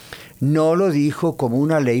 No lo dijo como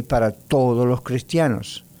una ley para todos los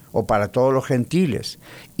cristianos o para todos los gentiles.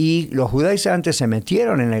 Y los judaizantes se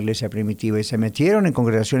metieron en la iglesia primitiva y se metieron en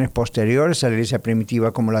congregaciones posteriores a la iglesia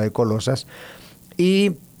primitiva como la de Colosas,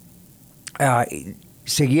 y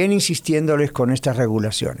seguían insistiéndoles con estas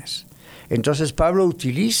regulaciones. Entonces Pablo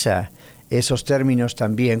utiliza esos términos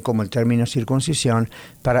también, como el término circuncisión,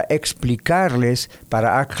 para explicarles,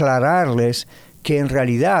 para aclararles que en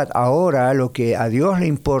realidad ahora lo que a Dios le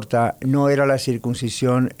importa no era la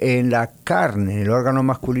circuncisión en la carne, en el órgano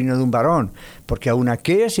masculino de un varón, porque aún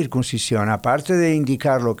aquella circuncisión, aparte de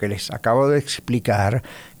indicar lo que les acabo de explicar,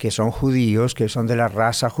 que son judíos, que son de la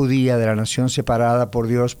raza judía, de la nación separada por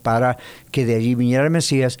Dios para que de allí viniera el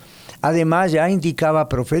Mesías, además ya indicaba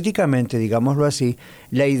proféticamente, digámoslo así,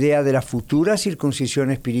 la idea de la futura circuncisión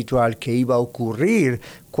espiritual que iba a ocurrir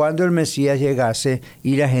cuando el Mesías llegase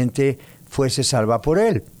y la gente fuese salva por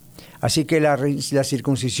él. Así que la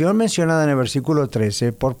circuncisión mencionada en el versículo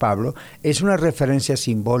 13 por Pablo es una referencia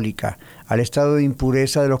simbólica al estado de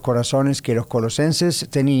impureza de los corazones que los colosenses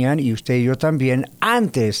tenían, y usted y yo también,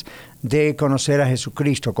 antes de conocer a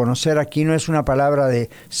Jesucristo. Conocer aquí no es una palabra de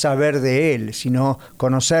saber de Él, sino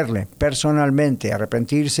conocerle personalmente,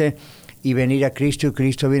 arrepentirse y venir a Cristo, y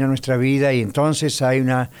Cristo viene a nuestra vida, y entonces hay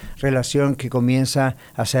una relación que comienza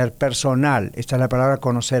a ser personal. Esta es la palabra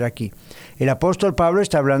conocer aquí. El apóstol Pablo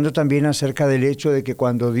está hablando también acerca del hecho de que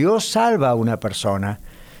cuando Dios salva a una persona,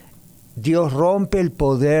 Dios rompe el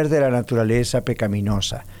poder de la naturaleza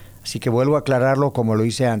pecaminosa. Así que vuelvo a aclararlo como lo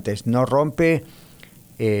hice antes. No rompe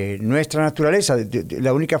nuestra naturaleza.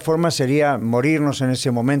 La única forma sería morirnos en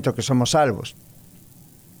ese momento que somos salvos.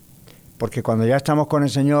 Porque cuando ya estamos con el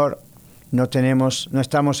Señor, no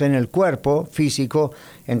estamos en el cuerpo físico,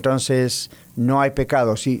 entonces no hay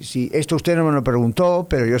pecado. Si esto usted no me lo preguntó,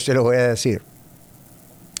 pero yo se lo voy a decir.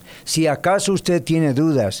 Si acaso usted tiene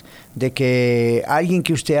dudas de que alguien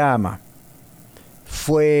que usted ama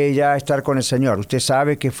fue ya a estar con el Señor, usted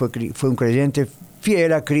sabe que fue un creyente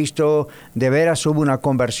fiel a Cristo, de veras hubo una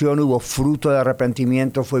conversión, hubo fruto de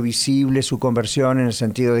arrepentimiento, fue visible su conversión en el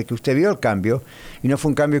sentido de que usted vio el cambio, y no fue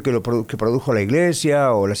un cambio que produjo la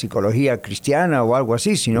iglesia o la psicología cristiana o algo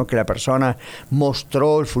así, sino que la persona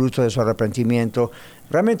mostró el fruto de su arrepentimiento,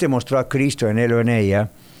 realmente mostró a Cristo en él o en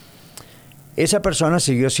ella. Esa persona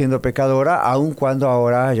siguió siendo pecadora aun cuando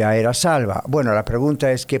ahora ya era salva. Bueno, la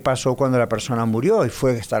pregunta es ¿qué pasó cuando la persona murió y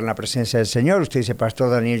fue a estar en la presencia del Señor? Usted dice,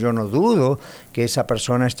 Pastor Daniel, yo no dudo que esa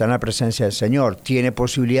persona está en la presencia del Señor. ¿Tiene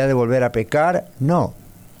posibilidad de volver a pecar? No.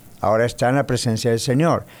 Ahora está en la presencia del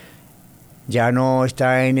Señor. Ya no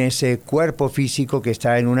está en ese cuerpo físico que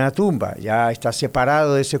está en una tumba, ya está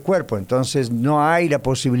separado de ese cuerpo, entonces no hay la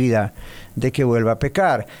posibilidad de que vuelva a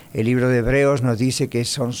pecar. El libro de Hebreos nos dice que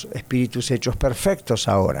son espíritus hechos perfectos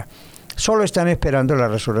ahora. Solo están esperando la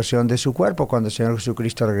resurrección de su cuerpo cuando el Señor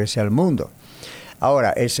Jesucristo regrese al mundo. Ahora,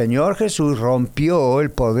 el Señor Jesús rompió el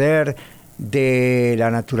poder de la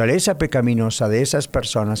naturaleza pecaminosa de esas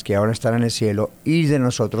personas que ahora están en el cielo y de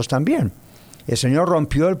nosotros también. El Señor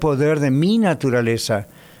rompió el poder de mi naturaleza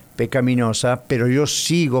pecaminosa, pero yo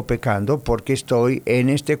sigo pecando porque estoy en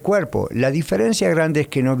este cuerpo. La diferencia grande es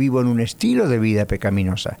que no vivo en un estilo de vida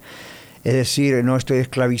pecaminosa. Es decir, no estoy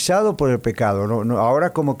esclavizado por el pecado.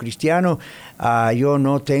 Ahora como cristiano, yo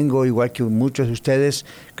no tengo, igual que muchos de ustedes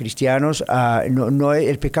cristianos,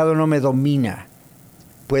 el pecado no me domina.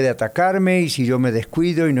 Puede atacarme y si yo me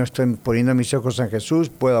descuido y no estoy poniendo mis ojos en Jesús,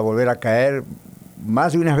 puedo volver a caer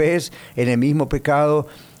más de una vez en el mismo pecado,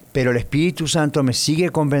 pero el Espíritu Santo me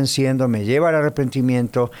sigue convenciendo, me lleva al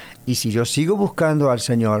arrepentimiento, y si yo sigo buscando al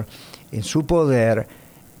Señor en su poder,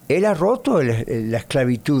 Él ha roto la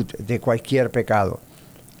esclavitud de cualquier pecado.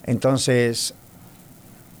 Entonces,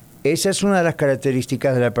 esa es una de las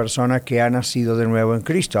características de la persona que ha nacido de nuevo en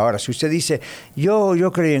Cristo. Ahora, si usted dice,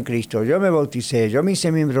 yo creí en Cristo, yo me bauticé, yo me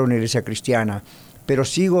hice miembro de una iglesia cristiana, pero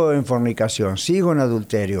sigo en fornicación, sigo en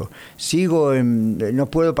adulterio, no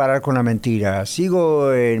puedo parar con la mentira,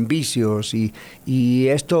 sigo en vicios y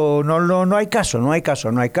esto no hay caso,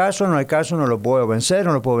 no lo puedo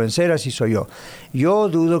vencer, así soy yo. Yo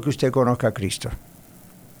dudo que usted conozca a Cristo.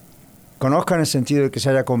 Conozca en el sentido de que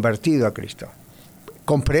se haya convertido a Cristo.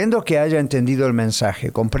 Comprendo que haya entendido el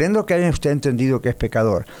mensaje, comprendo que haya usted entendido que es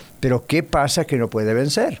pecador, pero ¿qué pasa que no puede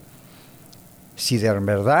vencer? Si de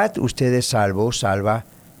verdad usted es salva,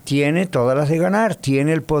 tiene todas las de ganar,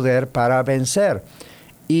 tiene el poder para vencer.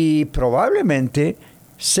 Y probablemente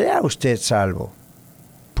sea usted salvo.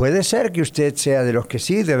 Puede ser que usted sea de los que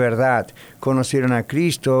sí de verdad conocieron a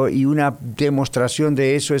Cristo, y una demostración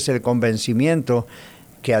de eso es el convencimiento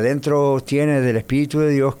que adentro tiene del Espíritu de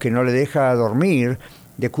Dios, que no le deja dormir,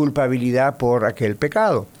 de culpabilidad por aquel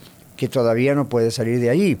pecado, que todavía no puede salir de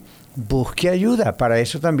allí. Busque ayuda, para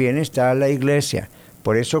eso también está la iglesia.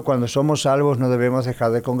 Por eso cuando somos salvos no debemos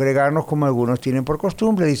dejar de congregarnos como algunos tienen por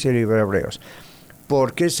costumbre, dice el libro de Hebreos.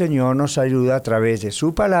 Porque el Señor nos ayuda a través de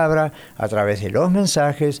su palabra, a través de los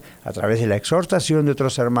mensajes, a través de la exhortación de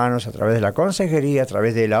otros hermanos, a través de la consejería, a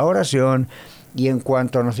través de la oración. Y en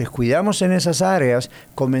cuanto nos descuidamos en esas áreas,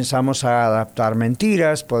 comenzamos a adaptar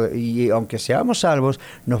mentiras, y aunque seamos salvos,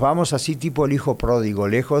 nos vamos así tipo el hijo pródigo,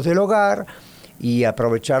 lejos del hogar, y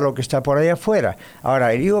aprovechar lo que está por ahí afuera.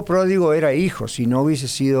 Ahora, el hijo pródigo era hijo, si no hubiese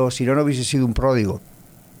sido un pródigo,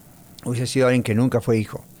 hubiese sido alguien que nunca fue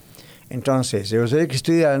hijo. Entonces, yo sé que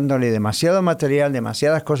estoy dándole demasiado material,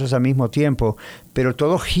 demasiadas cosas al mismo tiempo, pero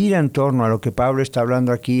todo gira en torno a lo que Pablo está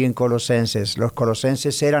hablando aquí en Colosenses. Los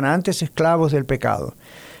colosenses eran antes esclavos del pecado.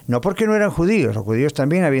 No porque no eran judíos, los judíos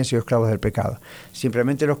también habían sido esclavos del pecado.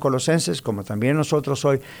 Simplemente los colosenses, como también nosotros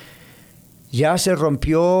hoy, ya se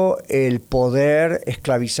rompió el poder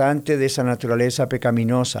esclavizante de esa naturaleza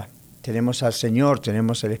pecaminosa. Tenemos al Señor,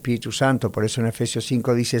 tenemos el Espíritu Santo. Por eso en Efesios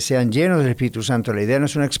 5 dice, sean llenos del Espíritu Santo. La idea no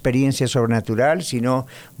es una experiencia sobrenatural, sino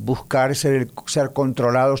buscar ser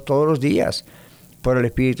controlados todos los días por el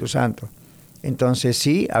Espíritu Santo. Entonces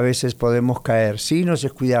sí, a veces podemos caer, sí nos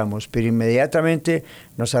descuidamos, pero inmediatamente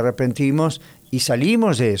nos arrepentimos y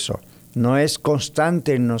salimos de eso. No es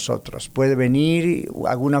constante en nosotros. Puede venir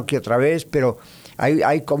alguna que otra vez, pero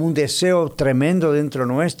hay como un deseo tremendo dentro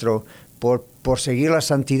nuestro por seguir la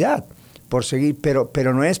santidad,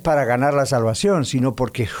 pero no es para ganar la salvación, sino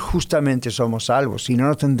porque justamente somos salvos. Si no,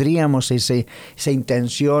 no tendríamos esa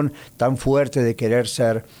intención tan fuerte de querer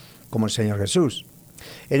ser como el Señor Jesús.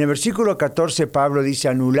 En el versículo 14 Pablo dice,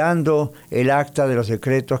 anulando el acta de los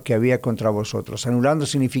decretos que había contra vosotros. Anulando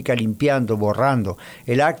significa limpiando, borrando.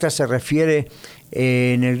 El acta se refiere,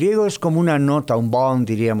 en el griego es como una nota, un bond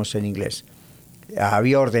diríamos en inglés.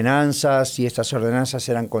 Había ordenanzas y estas ordenanzas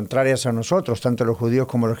eran contrarias a nosotros, tanto los judíos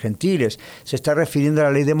como los gentiles. Se está refiriendo a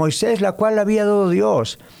la ley de Moisés, la cual había dado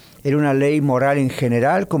Dios. Era una ley moral en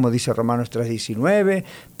general, como dice Romanos 3:19.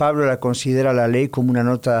 Pablo la considera la ley como una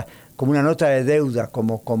nota de deuda,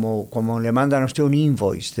 como le mandan a usted un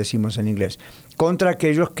invoice, decimos en inglés, contra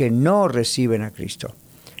aquellos que no reciben a Cristo.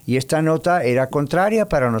 Y esta nota era contraria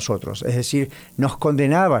para nosotros, es decir, nos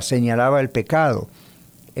condenaba, señalaba el pecado.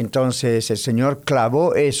 Entonces el Señor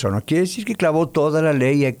clavó eso, no quiere decir que clavó toda la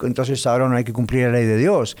ley y entonces ahora no hay que cumplir la ley de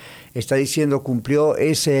Dios. Está diciendo cumplió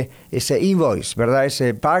ese invoice, ¿verdad?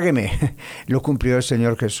 Ese págueme, lo cumplió el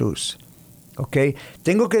Señor Jesús. ¿Ok?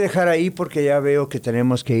 Tengo que dejar ahí porque ya veo que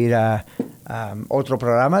tenemos que ir a otro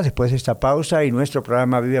programa después de esta pausa y nuestro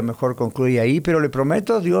programa Viva Mejor concluye ahí, pero le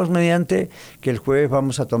prometo, Dios mediante, que el jueves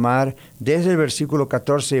vamos a tomar desde el versículo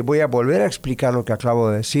 14, voy a volver a explicar lo que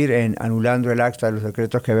acabo de decir en anulando el acta de los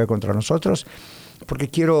decretos que había contra nosotros, porque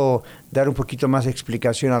quiero dar un poquito más de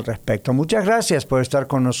explicación al respecto. Muchas gracias por estar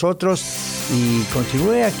con nosotros y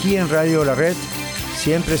continúe aquí en Radio La Red,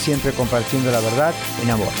 siempre compartiendo la verdad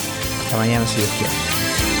en amor. Hasta mañana, si Dios quiere.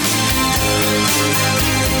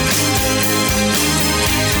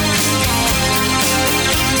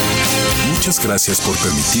 Muchas gracias por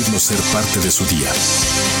permitirnos ser parte de su día.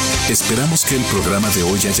 Esperamos que el programa de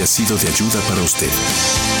hoy haya sido de ayuda para usted.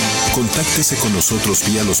 Contáctese con nosotros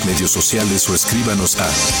vía los medios sociales o escríbanos a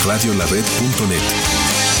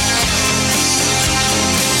radiolared.net.